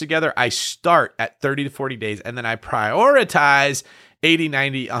search together, I start at 30 to 40 days, and then I prioritize 80,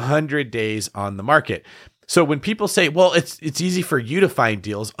 90, 100 days on the market. So when people say, well, it's easy for you to find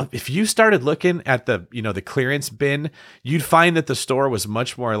deals, if you started looking at the clearance bin, you'd find that the store was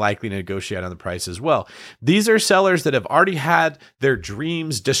much more likely to negotiate on the price as well. These are sellers that have already had their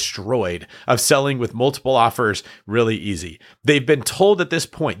dreams destroyed of selling with multiple offers really easy. They've been told at this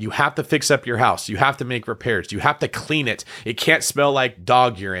point, you have to fix up your house. You have to make repairs. You have to clean it. It can't smell like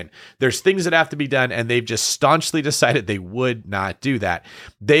dog urine. There's things that have to be done, and they've just staunchly decided they would not do that.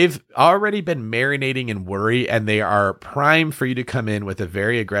 They've already been marinating in worry, and they are prime for you to come in with a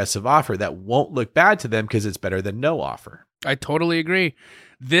very aggressive offer that won't look bad to them because it's better than no offer. I totally agree.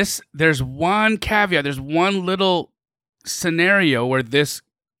 There's one caveat. There's one little scenario where this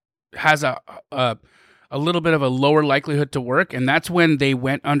has a little bit of a lower likelihood to work, and that's when they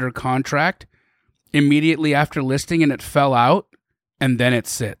went under contract immediately after listing and it fell out, and then it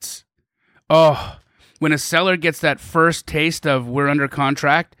sits. Oh, when a seller gets that first taste of we're under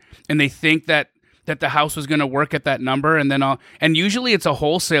contract and they think that that the house was going to work at that number, and usually it's a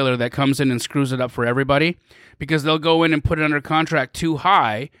wholesaler that comes in and screws it up for everybody, because they'll go in and put it under contract too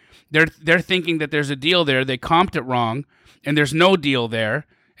high. They're thinking that there's a deal there. They comped it wrong, and there's no deal there.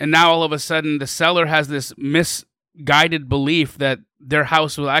 And now all of a sudden the seller has this misguided belief that their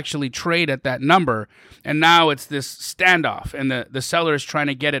house will actually trade at that number. And now it's this standoff, and the seller is trying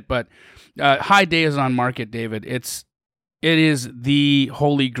to get it. But high day is on market, David. It is the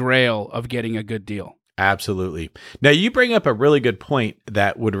holy grail of getting a good deal. Absolutely. Now, you bring up a really good point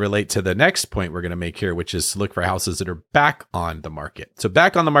that would relate to the next point we're going to make here, which is to look for houses that are back on the market. So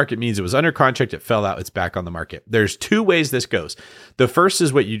back on the market means it was under contract, it fell out, it's back on the market. There's two ways this goes. The first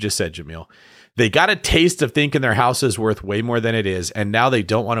is what you just said, Jamil. They got a taste of thinking their house is worth way more than it is, and now they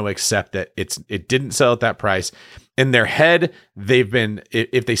don't want to accept that it didn't sell at that price. In their head,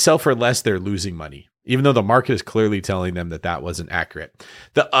 if they sell for less, they're losing money, even though the market is clearly telling them that that wasn't accurate.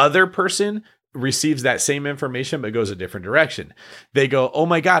 The other person receives that same information but goes a different direction. They go, oh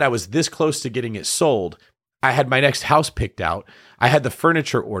my God, I was this close to getting it sold. I had my next house picked out. I had the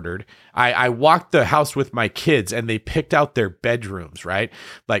furniture ordered. I walked the house with my kids and they picked out their bedrooms, right?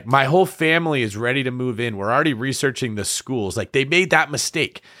 Like, my whole family is ready to move in. We're already researching the schools. Like, they made that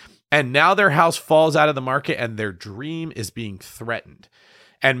mistake. And now their house falls out of the market and their dream is being threatened.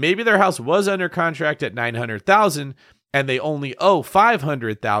 And maybe their house was under contract at $900,000 and they only owe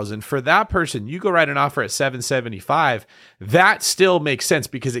 $500,000. For that person, you go write an offer at $775,000. That still makes sense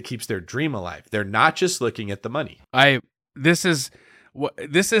because it keeps their dream alive. They're not just looking at the money. This is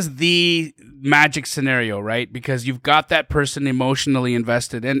the magic scenario, right? Because you've got that person emotionally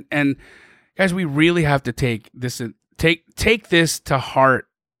invested, and guys, we really have to take this to heart.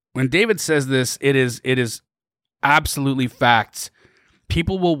 When David says this, it is absolutely facts.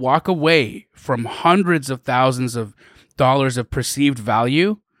 People will walk away from hundreds of thousands of dollars of perceived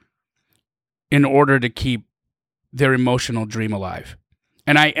value in order to keep their emotional dream alive.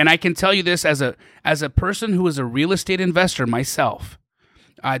 And I can tell you this as a person who is a real estate investor myself,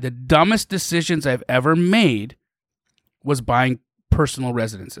 the dumbest decisions I've ever made was buying personal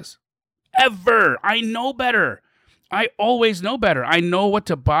residences. Ever. I know better. I always know better. I know what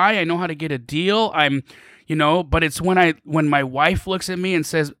to buy. I know how to get a deal. But it's when my wife looks at me and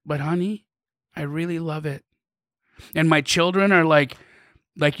says, "But honey, I really love it." And my children are like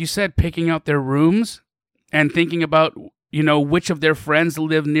you said, picking out their rooms and thinking about, which of their friends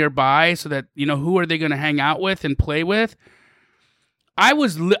live nearby so that, who are they going to hang out with and play with. I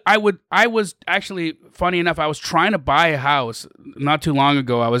was actually, funny enough, I was trying to buy a house not too long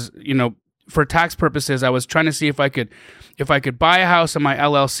ago. I was, for tax purposes, I was trying to see if I could buy a house on my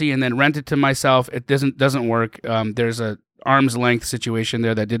LLC and then rent it to myself. It doesn't work. There's a arm's length situation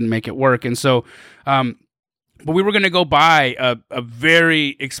there that didn't make it work. And so, but we were going to go buy a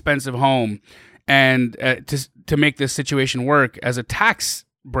very expensive home and to make this situation work as a tax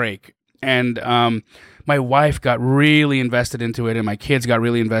break. And my wife got really invested into it, and my kids got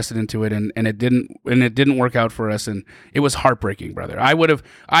really invested into it, and it didn't work out for us, and it was heartbreaking, brother. I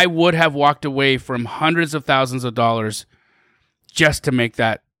would have walked away from hundreds of thousands of dollars just to make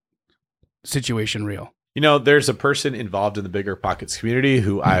that situation real. There's a person involved in the Bigger Pockets community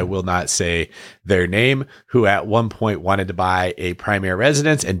who I will not say their name, who at one point wanted to buy a primary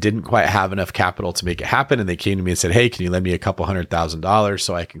residence and didn't quite have enough capital to make it happen. And they came to me and said, "Hey, can you lend me a couple $100,000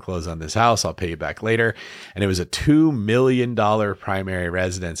 so I can close on this house? I'll pay you back later." And it was a $2 million primary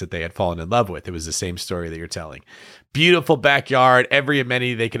residence that they had fallen in love with. It was the same story that you're telling. Beautiful backyard, every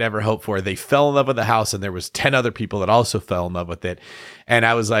amenity they could ever hope for. They fell in love with the house, and there was 10 other people that also fell in love with it. And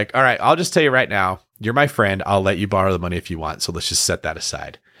I was like, all right, I'll just tell you right now, you're my friend. I'll let you borrow the money if you want. So let's just set that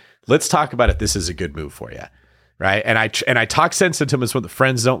aside. Let's talk about if this is a good move for you, right? And I talk sense into them as when the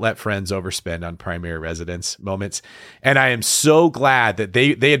friends don't let friends overspend on primary residence moments. And I am so glad that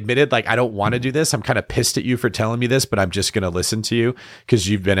they admitted, like, I don't want to do this. I'm kind of pissed at you for telling me this, but I'm just going to listen to you because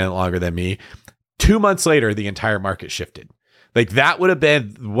you've been in it longer than me. 2 months later, the entire market shifted. Like, that would have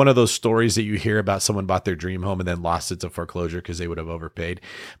been one of those stories that you hear about someone bought their dream home and then lost it to foreclosure because they would have overpaid.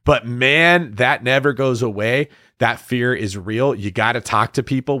 But man, that never goes away. That fear is real. You got to talk to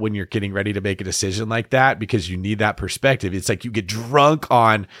people when you're getting ready to make a decision like that because you need that perspective. It's like you get drunk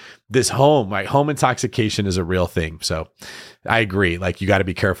on this home. Like, home intoxication is a real thing. So I agree. Like, you got to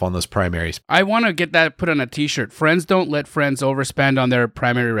be careful on those primaries. I want to get that put on a t-shirt. Friends don't let friends overspend on their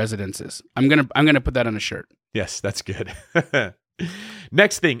primary residences. I'm going to put that on a shirt. Yes, that's good.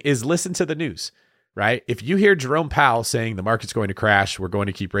 Next thing is listen to the news, right? If you hear Jerome Powell saying the market's going to crash, we're going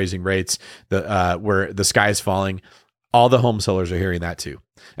to keep raising rates, where the sky is falling, All the home sellers are hearing that too.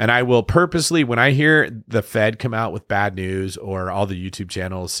 And I will purposely, when I hear the Fed come out with bad news or all the YouTube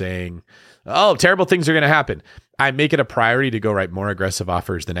channels saying, oh, terrible things are going to happen, I make it a priority to go write more aggressive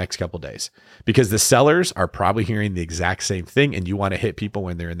offers the next couple of days, because the sellers are probably hearing the exact same thing, and you want to hit people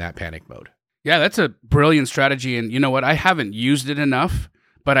when they're in that panic mode. Yeah, that's a brilliant strategy. And you know what? I haven't used it enough,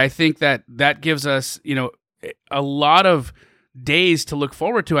 but I think that gives us, a lot of days to look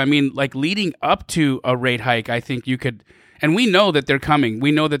forward to. I mean, like leading up to a rate hike, I think you could, and we know that they're coming.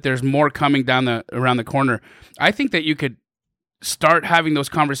 We know that there's more coming around the corner. I think that you could start having those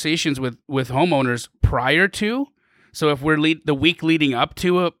conversations with homeowners prior to. So if we're the week leading up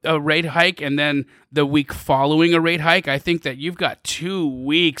to a rate hike and then the week following a rate hike, I think that you've got 2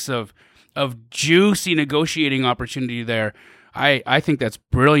 weeks of juicy negotiating opportunity there. I think that's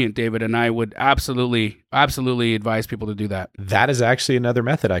brilliant, David, and I would absolutely advise people to do that. That is actually another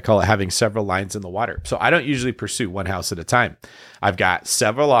method. I call it having several lines in the water. So I don't usually pursue one house at a time. I've got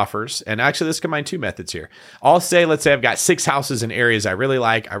several offers, and actually let's combine 2 methods here. Let's say I've got 6 houses in areas I really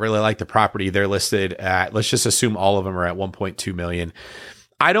like. I really like the property. They're listed at, let's just assume all of them are at 1.2 million.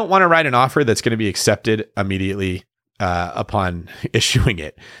 I don't want to write an offer that's going to be accepted immediately upon issuing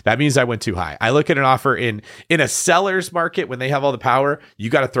it. That means I went too high. I look at an offer in a seller's market when they have all the power.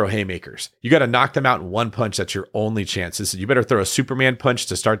 You got to throw haymakers. You got to knock them out in one punch. That's your only chance. You better throw a Superman punch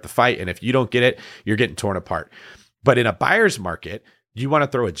to start the fight. And if you don't get it, you're getting torn apart. But in a buyer's market, you want to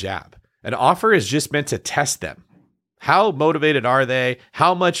throw a jab. An offer is just meant to test them. How motivated are they?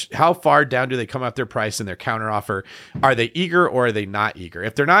 How far down do they come off their price in their counter offer? Are they eager or are they not eager?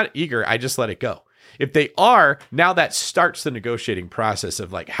 If they're not eager, I just let it go. If they are, now that starts the negotiating process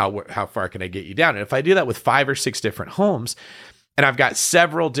of like, how far can I get you down? And if I do that with 5 or 6 different homes, and I've got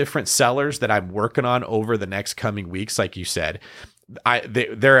several different sellers that I'm working on over the next coming weeks, like you said,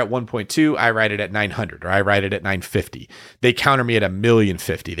 they're at 1.2, I write it at 900, or I write it at 950. They counter me at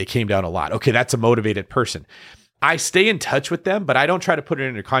 $1,050,000. They came down a lot. Okay, that's a motivated person. I stay in touch with them, but I don't try to put it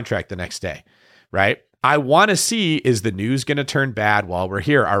into contract the next day, right? I want to see, is the news going to turn bad while we're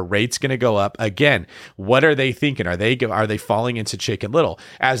here? Are rates going to go up again? What are they thinking? Are they falling into Chicken Little?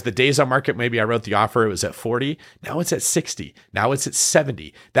 As the days on market, maybe I wrote the offer, it was at 40. Now it's at 60. Now it's at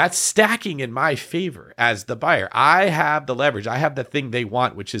 70. That's stacking in my favor as the buyer. I have the leverage. I have the thing they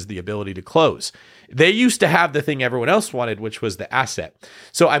want, which is the ability to close. They used to have the thing everyone else wanted, which was the asset.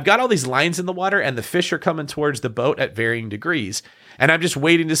 So I've got all these lines in the water and the fish are coming towards the boat at varying degrees. And I'm just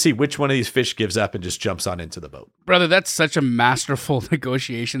waiting to see which one of these fish gives up and just jumps on into the boat. Brother, that's such a masterful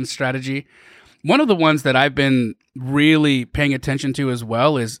negotiation strategy. One of the ones that I've been really paying attention to as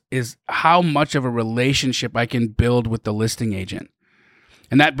well is how much of a relationship I can build with the listing agent.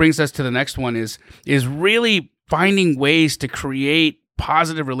 And that brings us to the next one is really finding ways to create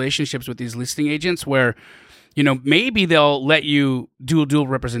positive relationships with these listing agents where, maybe they'll let you do dual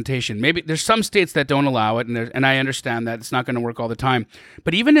representation. Maybe there's some states that don't allow it, and I understand that it's not going to work all the time.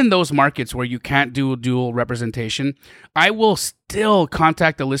 But even in those markets where you can't do dual representation, I will still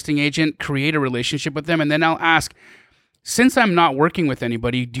contact the listing agent, create a relationship with them, and then I'll ask, since I'm not working with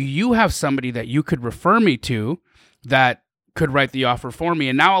anybody, do you have somebody that you could refer me to that could write the offer for me?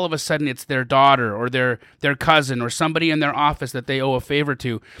 And now all of a sudden it's their daughter or their cousin or somebody in their office that they owe a favor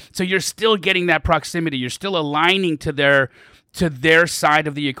to. So you're still getting that proximity. You're still aligning to their side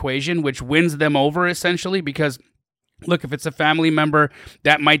of the equation, which wins them over essentially, because look, if it's a family member,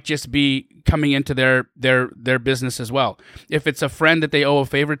 that might just be coming into their business as well. If it's a friend that they owe a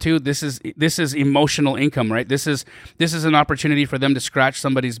favor to, this is emotional income, right? This is an opportunity for them to scratch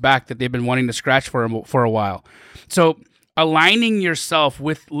somebody's back that they've been wanting to scratch for a while. So aligning yourself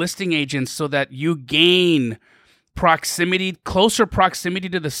with listing agents so that you gain closer proximity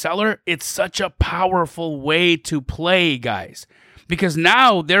to the seller, it's such a powerful way to play, guys. Because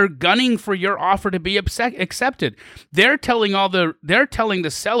now they're gunning for your offer to be accepted. They're telling the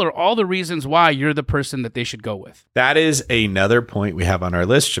seller all the reasons why you're the person that they should go with. That is another point we have on our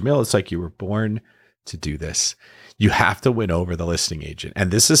list. Jamil, it's like you were born to do this. You have to win over the listing agent.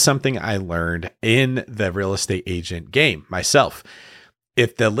 And this is something I learned in the real estate agent game myself.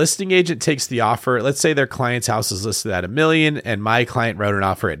 If the listing agent takes the offer, let's say their client's house is listed at $1 million and my client wrote an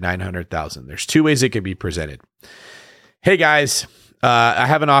offer at $900,000. There's 2 ways it could be presented. Hey guys, I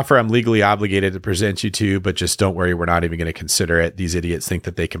have an offer I'm legally obligated to present you to, but just don't worry, we're not even going to consider it. These idiots think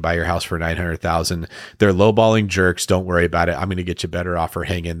that they can buy your house for $900,000. They're lowballing jerks. Don't worry about it. I'm going to get you a better offer.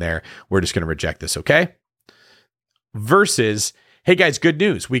 Hang in there. We're just going to reject this, okay? Versus, hey guys, good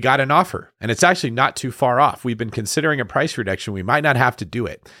news. We got an offer and it's actually not too far off. We've been considering a price reduction. We might not have to do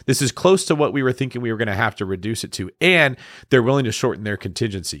it. This is close to what we were thinking we were going to have to reduce it to. And they're willing to shorten their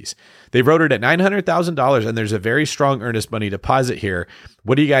contingencies. They wrote it at $900,000 and there's a very strong earnest money deposit here.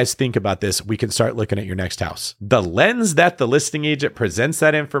 What do you guys think about this? We can start looking at your next house. The lens that the listing agent presents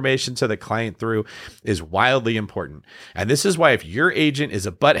that information to the client through is wildly important. And this is why if your agent is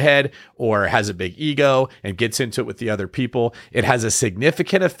a butthead or has a big ego and gets into it with the other people, it has a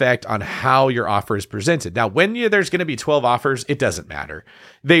significant effect on how your offer is presented. Now, when there's going to be 12 offers, it doesn't matter.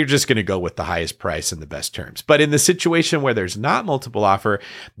 They're just going to go with the highest price and the best terms. But in the situation where there's not multiple offer,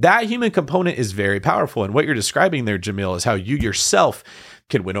 that human component is very powerful. And what you're describing there, Jamil, is how you yourself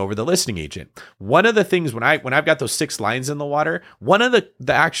can win over the listing agent. One of the things when I've got those 6 lines in the water, one of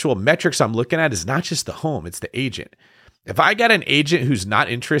the actual metrics I'm looking at is not just the home, it's the agent. If I got an agent who's not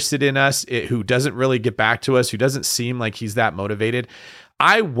interested in us, who doesn't really get back to us, who doesn't seem like he's that motivated,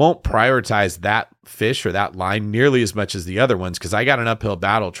 I won't prioritize that fish or that line nearly as much as the other ones because I got an uphill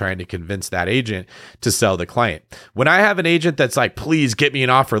battle trying to convince that agent to sell the client. When I have an agent that's like, please get me an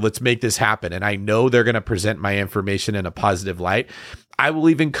offer, let's make this happen, and I know they're going to present my information in a positive light, I will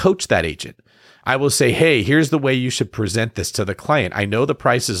even coach that agent. I will say, hey, here's the way you should present this to the client. I know the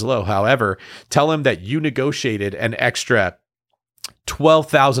price is low. However, tell him that you negotiated an extra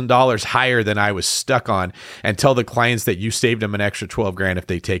 $12,000 higher than I was stuck on, and tell the clients that you saved them an extra 12 grand if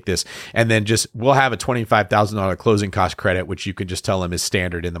they take this. And then we'll have a $25,000 closing cost credit, which you can just tell them is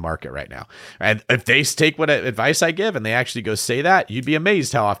standard in the market right now. And if they take what advice I give and they actually go say that, you'd be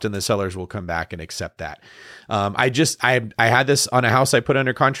amazed how often the sellers will come back and accept that. I had this on a house I put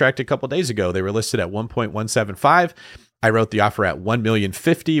under contract a couple of days ago. They were listed at 1.175. I wrote the offer at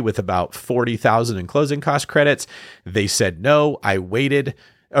 $1,050,000 with about $40,000 in closing cost credits. They said no. I waited.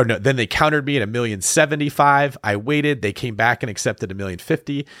 Oh no, then they countered me at $1,075,000. I waited. They came back and accepted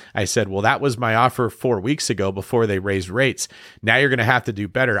 $1,050,000. I said, well, that was my offer 4 weeks ago before they raised rates. Now you're going to have to do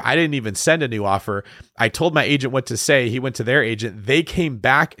better. I didn't even send a new offer. I told my agent what to say. He went to their agent. They came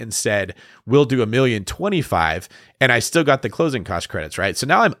back and said, we'll do $1,025,000. And I still got the closing cost credits, right? So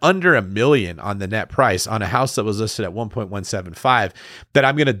now I'm under $1 million on the net price on a house that was listed at 1.175 that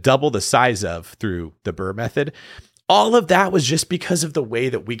I'm going to double the size of through the Burr method. All of that was just because of the way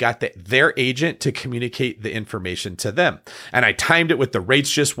that we got their agent to communicate the information to them. And I timed it with the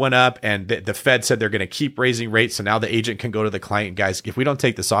rates just went up and the Fed said they're going to keep raising rates. So now the agent can go to the client, guys, if we don't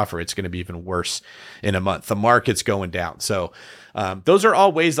take this offer, it's going to be even worse in a month. The market's going down. So those are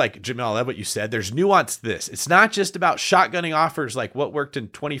all ways, like Jamil, I love what you said. There's nuance to this. It's not just about shotgunning offers like what worked in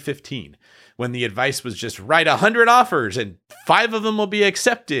 2015 when the advice was just write 100 offers and 5 of them will be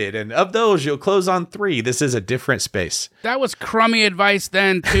accepted. And of those, you'll close on 3. This is a different space. That was crummy advice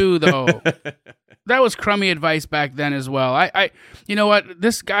then too, though. That was crummy advice back then as well. I you know what?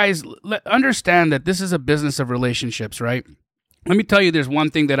 Understand that this is a business of relationships, right? Let me tell you, there's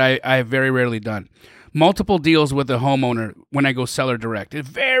one thing that I have very rarely done. Multiple deals with a homeowner when I go seller direct.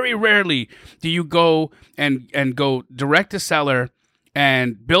 Very rarely do you go and go direct to seller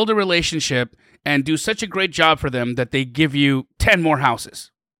and build a relationship and do such a great job for them that they give you 10 more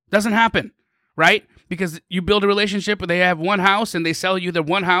houses. Doesn't happen, right? Because you build a relationship where they have one house and they sell you the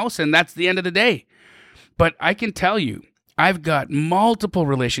one house and that's the end of the day. But I can tell you, I've got multiple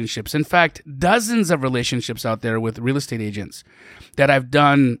relationships. In fact, dozens of relationships out there with real estate agents that I've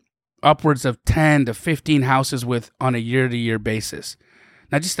done upwards of 10 to 15 houses with on a year-to-year basis.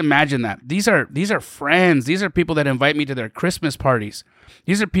 Now, just imagine that. These are friends. These are people that invite me to their Christmas parties.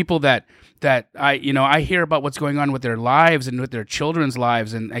 These are people that I hear about what's going on with their lives and with their children's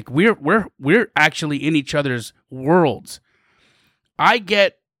lives, and like we're actually in each other's worlds. I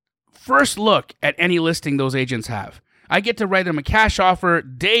get first look at any listing those agents have. I get to write them a cash offer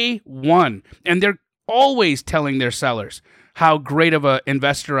day one, and they're always telling their sellers how great of an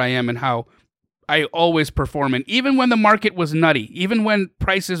investor I am and how I always perform. And even when the market was nutty, even when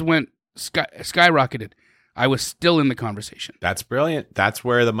prices went skyrocketed, I was still in the conversation. That's brilliant. That's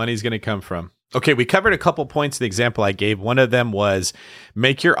where the money's going to come from. Okay, we covered a couple points in the example I gave. One of them was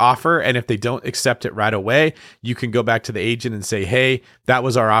make your offer, and if they don't accept it right away, you can go back to the agent and say, hey, that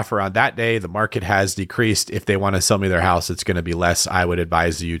was our offer on that day. The market has decreased. If they want to sell me their house, it's going to be less. I would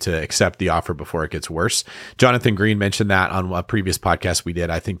advise you to accept the offer before it gets worse. Jonathan Green mentioned that on a previous podcast we did.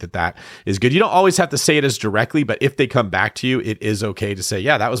 I think that is good. You don't always have to say it as directly, but if they come back to you, it is okay to say,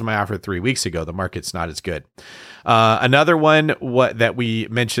 yeah, that was my offer 3 weeks ago. The market's not as good. Another one that we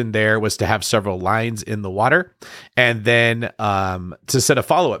mentioned there was to have several lines in the water, and then to set a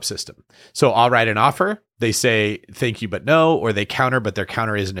follow-up system. So I'll write an offer. They say, thank you, but no, or they counter, but their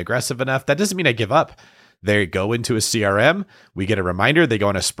counter isn't aggressive enough. That doesn't mean I give up. They go into a CRM. We get a reminder. They go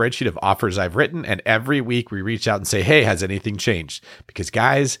on a spreadsheet of offers I've written. And every week we reach out and say, hey, has anything changed? Because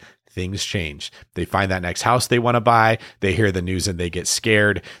guys, things change. They find that next house they want to buy. They hear the news and they get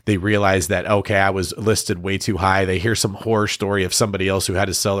scared. They realize that, okay, I was listed way too high. They hear some horror story of somebody else who had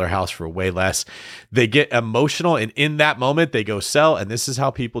to sell their house for way less. They get emotional. And in that moment, they go sell. And this is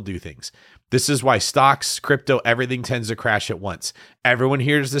how people do things. This is why stocks, crypto, everything tends to crash at once. Everyone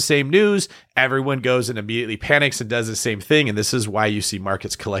hears the same news. Everyone goes and immediately panics and does the same thing. And this is why you see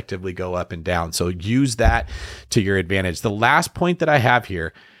markets collectively go up and down. So use that to your advantage. The last point that I have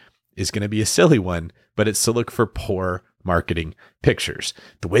here is going to be a silly one, but it's to look for poor marketing pictures.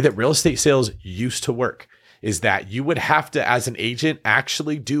 The way that real estate sales used to work is that you would have to, as an agent,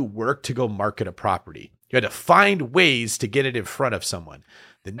 actually do work to go market a property. You had to find ways to get it in front of someone.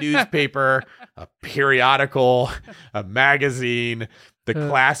 The newspaper, a periodical, a magazine, the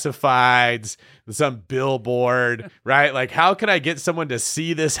classifieds, some billboard, right? Like, how can I get someone to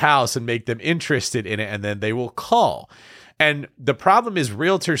see this house and make them interested in it? And then they will call. And the problem is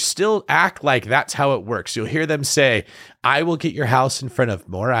realtors still act like that's how it works. You'll hear them say, I will get your house in front of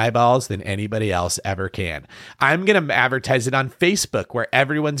more eyeballs than anybody else ever can. I'm going to advertise it on Facebook where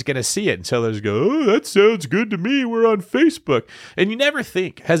everyone's going to see it. And sellers go, oh, that sounds good to me. We're on Facebook. And you never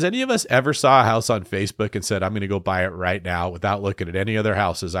think, has any of us ever saw a house on Facebook and said, I'm going to go buy it right now without looking at any other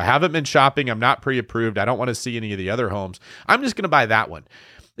houses? I haven't been shopping. I'm not pre-approved. I don't want to see any of the other homes. I'm just going to buy that one.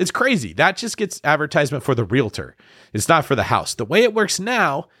 It's crazy. That just gets advertisement for the realtor. It's not for the house. The way it works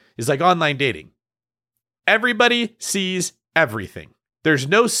now is like online dating. Everybody sees everything. There's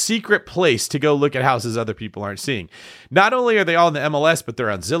no secret place to go look at houses other people aren't seeing. Not only are they all in the MLS, but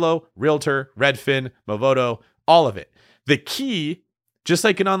they're on Zillow, Realtor, Redfin, Movoto, all of it. The key, just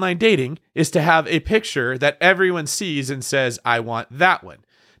like in online dating, is to have a picture that everyone sees and says, I want that one.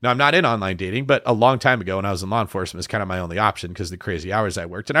 Now, I'm not in online dating, but a long time ago when I was in law enforcement, it was kind of my only option because of the crazy hours I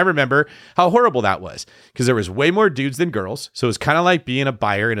worked. And I remember how horrible that was because there was way more dudes than girls. So it was kind of like being a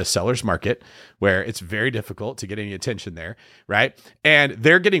buyer in a seller's market where it's very difficult to get any attention there, right? And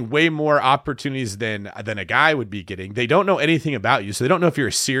they're getting way more opportunities than a guy would be getting. They don't know anything about you. So they don't know if you're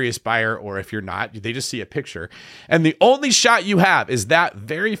a serious buyer or if you're not. They just see a picture. And the only shot you have is that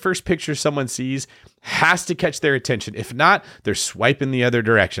very first picture someone sees has to catch their attention. If not, they're swiping the other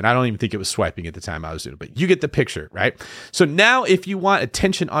direction. I don't even think it was swiping at the time I was doing it, but you get the picture, right? So now if you want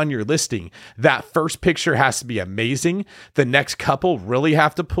attention on your listing, that first picture has to be amazing. The next couple really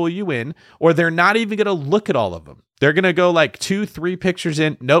have to pull you in, or they're not even going to look at all of them. They're going to go like 2-3 pictures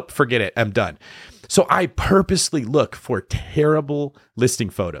in. Nope, forget it. I'm done. So I purposely look for terrible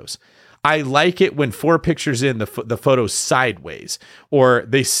listing photos. I like it when 4 pictures in, the photo's sideways, or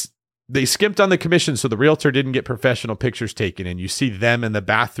they skimped on the commission, so the realtor didn't get professional pictures taken, and you see them in the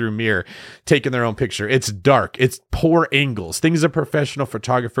bathroom mirror taking their own picture. It's dark. It's poor angles, things a professional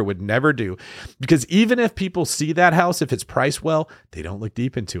photographer would never do, because even if people see that house, if it's priced well, they don't look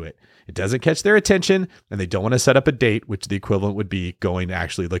deep into it. It doesn't catch their attention, and they don't want to set up a date, which the equivalent would be going to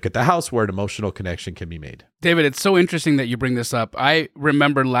actually look at the house where an emotional connection can be made. David, it's so interesting that you bring this up. I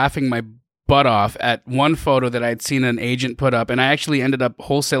remember laughing my butt off at one photo that I'd seen an agent put up, and I actually ended up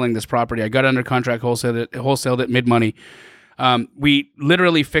wholesaling this property. I got under contract, wholesaled it mid-money. We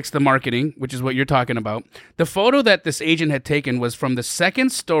literally fixed the marketing, which is what you're talking about. The photo that this agent had taken was from the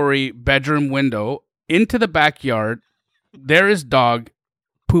second-story bedroom window into the backyard. There is dog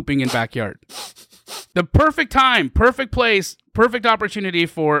pooping in backyard. The perfect time, perfect place, perfect opportunity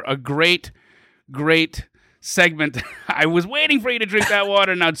for a great segment. I was waiting for you to drink that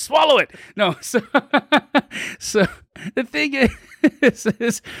water. Now swallow it. No, so the thing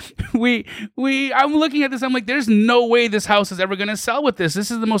is I'm looking at this. I'm like, there's no way this house is ever going to sell with this. This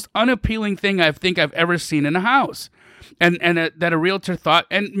is the most unappealing thing I think I've ever seen in a house. And that a realtor thought,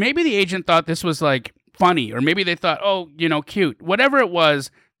 and maybe the agent thought this was like funny, or maybe they thought, oh, cute. Whatever it was,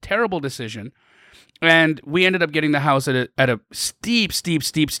 terrible decision. And we ended up getting the house at a steep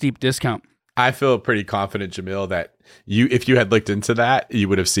discount. I feel pretty confident, Jamil, that if you had looked into that, you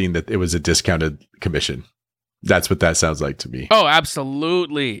would have seen that it was a discounted commission. That's what that sounds like to me. Oh,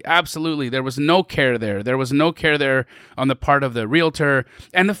 absolutely. Absolutely. There was no care there. There was no care there on the part of the realtor.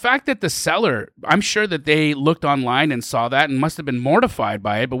 And the fact that the seller, I'm sure that they looked online and saw that and must have been mortified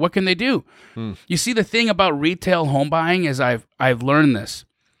by it, but what can they do? You see, the thing about retail home buying is I've learned this,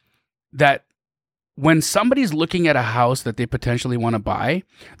 that when somebody's looking at a house that they potentially want to buy,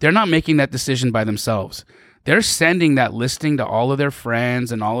 they're not making that decision by themselves. They're sending that listing to all of their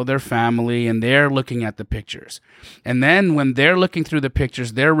friends and all of their family, and they're looking at the pictures. And then when they're looking through the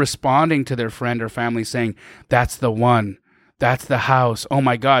pictures, they're responding to their friend or family saying, that's the one. That's the house. Oh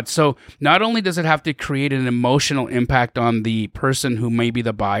my God. So not only does it have to create an emotional impact on the person who may be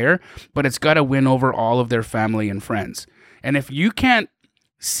the buyer, but it's got to win over all of their family and friends. And if you can't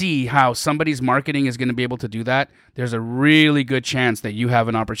see how somebody's marketing is going to be able to do that, there's a really good chance that you have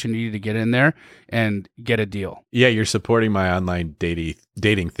an opportunity to get in there and get a deal. Yeah, you're supporting my online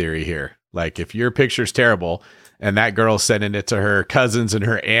dating theory here. Like if your picture's terrible and that girl's sending it to her cousins and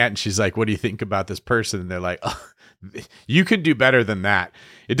her aunt, and she's like, what do you think about this person? And they're like, oh, you could do better than that.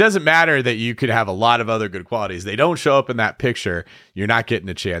 It doesn't matter that you could have a lot of other good qualities. They don't show up in that picture. You're not getting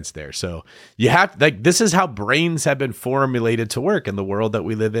a chance there. So you have, like, this is how brains have been formulated to work in the world that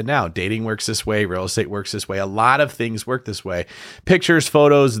we live in now. Dating works this way. Real estate works this way. A lot of things work this way. Pictures,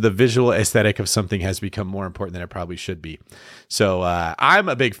 photos, the visual aesthetic of something has become more important than it probably should be. So I'm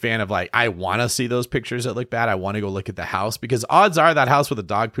a big fan of, like, I want to see those pictures that look bad. I want to go look at the house, because odds are that house with a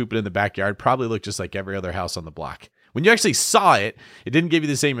dog pooping in the backyard probably looked just like every other house on the block. When you actually saw it, it didn't give you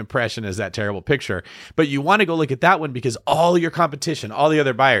the same impression as that terrible picture, but you want to go look at that one because all your competition, all the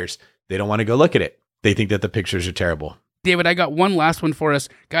other buyers, they don't want to go look at it. They think that the pictures are terrible. David, I got one last one for us.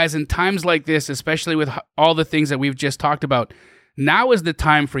 Guys, in times like this, especially with all the things that we've just talked about, now is the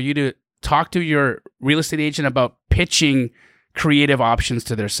time for you to talk to your real estate agent about pitching creative options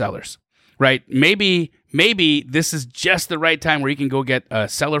to their sellers, right? Maybe this is just the right time where you can go get a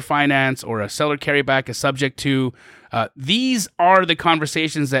seller finance or a seller carryback, a subject to. These are the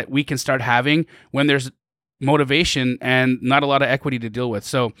conversations that we can start having when there's motivation and not a lot of equity to deal with.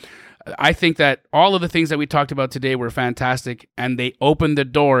 So I think that all of the things that we talked about today were fantastic, and they opened the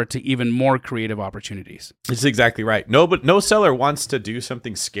door to even more creative opportunities. That's exactly right. No seller wants to do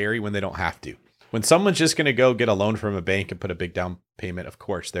something scary when they don't have to. When someone's just going to go get a loan from a bank and put a big down payment, of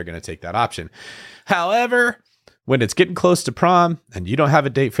course, they're going to take that option. However, when it's getting close to prom and you don't have a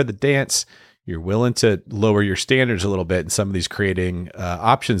date for the dance, you're willing to lower your standards a little bit. And some of these creating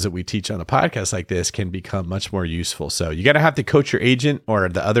options that we teach on a podcast like this can become much more useful. So you got to have to coach your agent or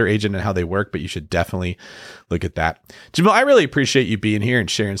the other agent and how they work, but you should definitely look at that. Jamil, I really appreciate you being here and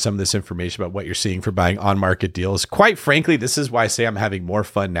sharing some of this information about what you're seeing for buying on-market deals. Quite frankly, this is why I say I'm having more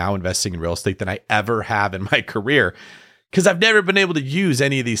fun now investing in real estate than I ever have in my career, because I've never been able to use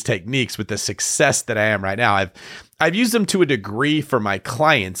any of these techniques with the success that I am right now. I've used them to a degree for my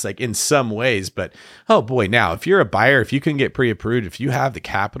clients, like in some ways, but oh boy, now if you're a buyer, if you can get pre-approved, if you have the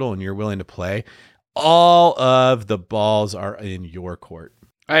capital and you're willing to play, all of the balls are in your court.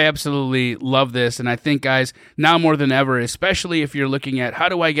 I absolutely love this. And I think, guys, now more than ever, especially if you're looking at how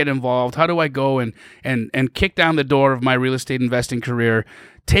do I get involved? How do I go and kick down the door of my real estate investing career?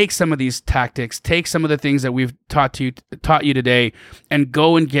 Take some of these tactics, take some of the things that we've taught you today, and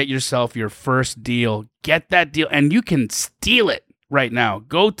go and get yourself your first deal. Get that deal, and you can steal it right now.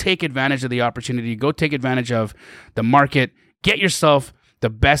 Go take advantage of the opportunity. Go take advantage of the market. Get yourself the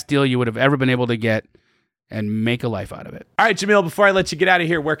best deal you would have ever been able to get, and make a life out of it. All right, Jamil, before I let you get out of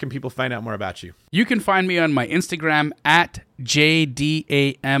here, where can people find out more about you? You can find me on my Instagram at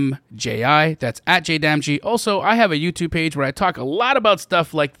JDAMJI. That's at JDamji. Also, I have a YouTube page where I talk a lot about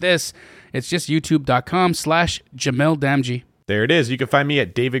stuff like this. It's just youtube.com/Jamil Damji. There it is. You can find me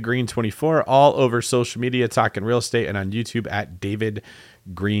at David Green 24 all over social media, talking real estate, and on YouTube at David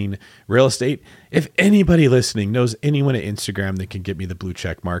Green Real Estate. If anybody listening knows anyone at Instagram that can get me the blue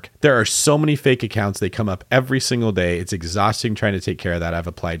check mark, there are so many fake accounts. They come up every single day. It's exhausting trying to take care of that. I've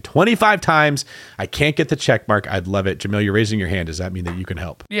applied 25 times. I can't get the check mark. I'd love it. Jamil, you're raising your hand. Does that mean that you can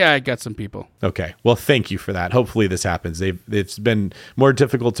help? Yeah, I got some people. Okay. Well, thank you for that. Hopefully this happens. It's been more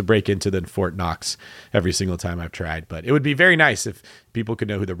difficult to break into than Fort Knox every single time I've tried, but it would be very nice if people could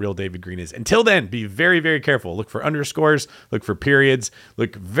know who the real David Green is. Until then, be very, very careful. Look for underscores, look for periods,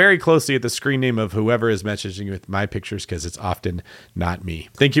 look very closely at the screen name of whoever is messaging you with my pictures, because it's often not me.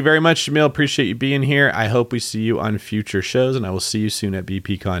 Thank you very much, Jamil. Appreciate you being here. I hope we see you on future shows, and I will see you soon at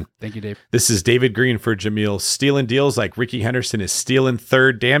BPCon. Thank you, Dave. This is David Green for Jamil, stealing deals like Ricky Henderson is stealing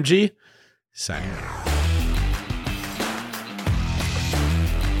third Damji. Signing out.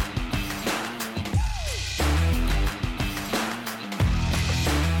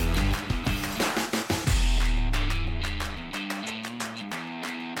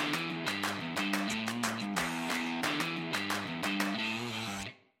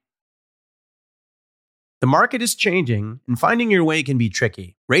 The market is changing, and finding your way can be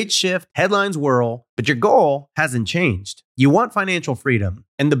tricky. Rates shift, headlines whirl, but your goal hasn't changed. You want financial freedom,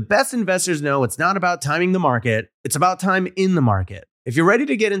 and the best investors know it's not about timing the market, it's about time in the market. If you're ready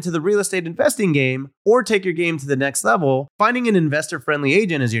to get into the real estate investing game or take your game to the next level, finding an investor-friendly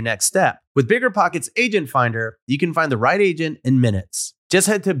agent is your next step. With BiggerPockets Agent Finder, you can find the right agent in minutes. Just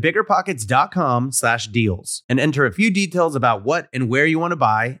head to biggerpockets.com/deals and enter a few details about what and where you want to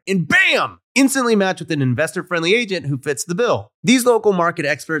buy, and bam! Instantly match with an investor-friendly agent who fits the bill. These local market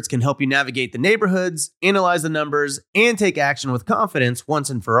experts can help you navigate the neighborhoods, analyze the numbers, and take action with confidence once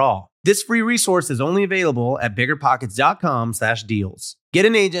and for all. This free resource is only available at biggerpockets.com/deals. Get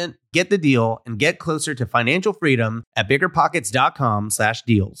an agent, get the deal, and get closer to financial freedom at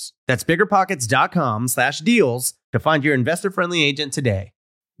biggerpockets.com/deals. That's biggerpockets.com/deals to find your investor-friendly agent today.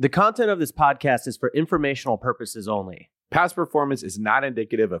 The content of this podcast is for informational purposes only. Past performance is not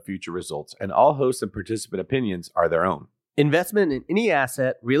indicative of future results, and all host and participant opinions are their own. Investment in any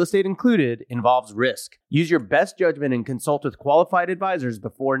asset, real estate included, involves risk. Use your best judgment and consult with qualified advisors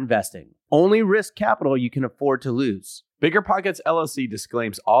before investing. Only risk capital you can afford to lose. Bigger Pockets LLC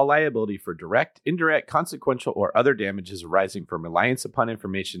disclaims all liability for direct, indirect, consequential, or other damages arising from reliance upon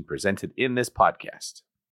information presented in this podcast.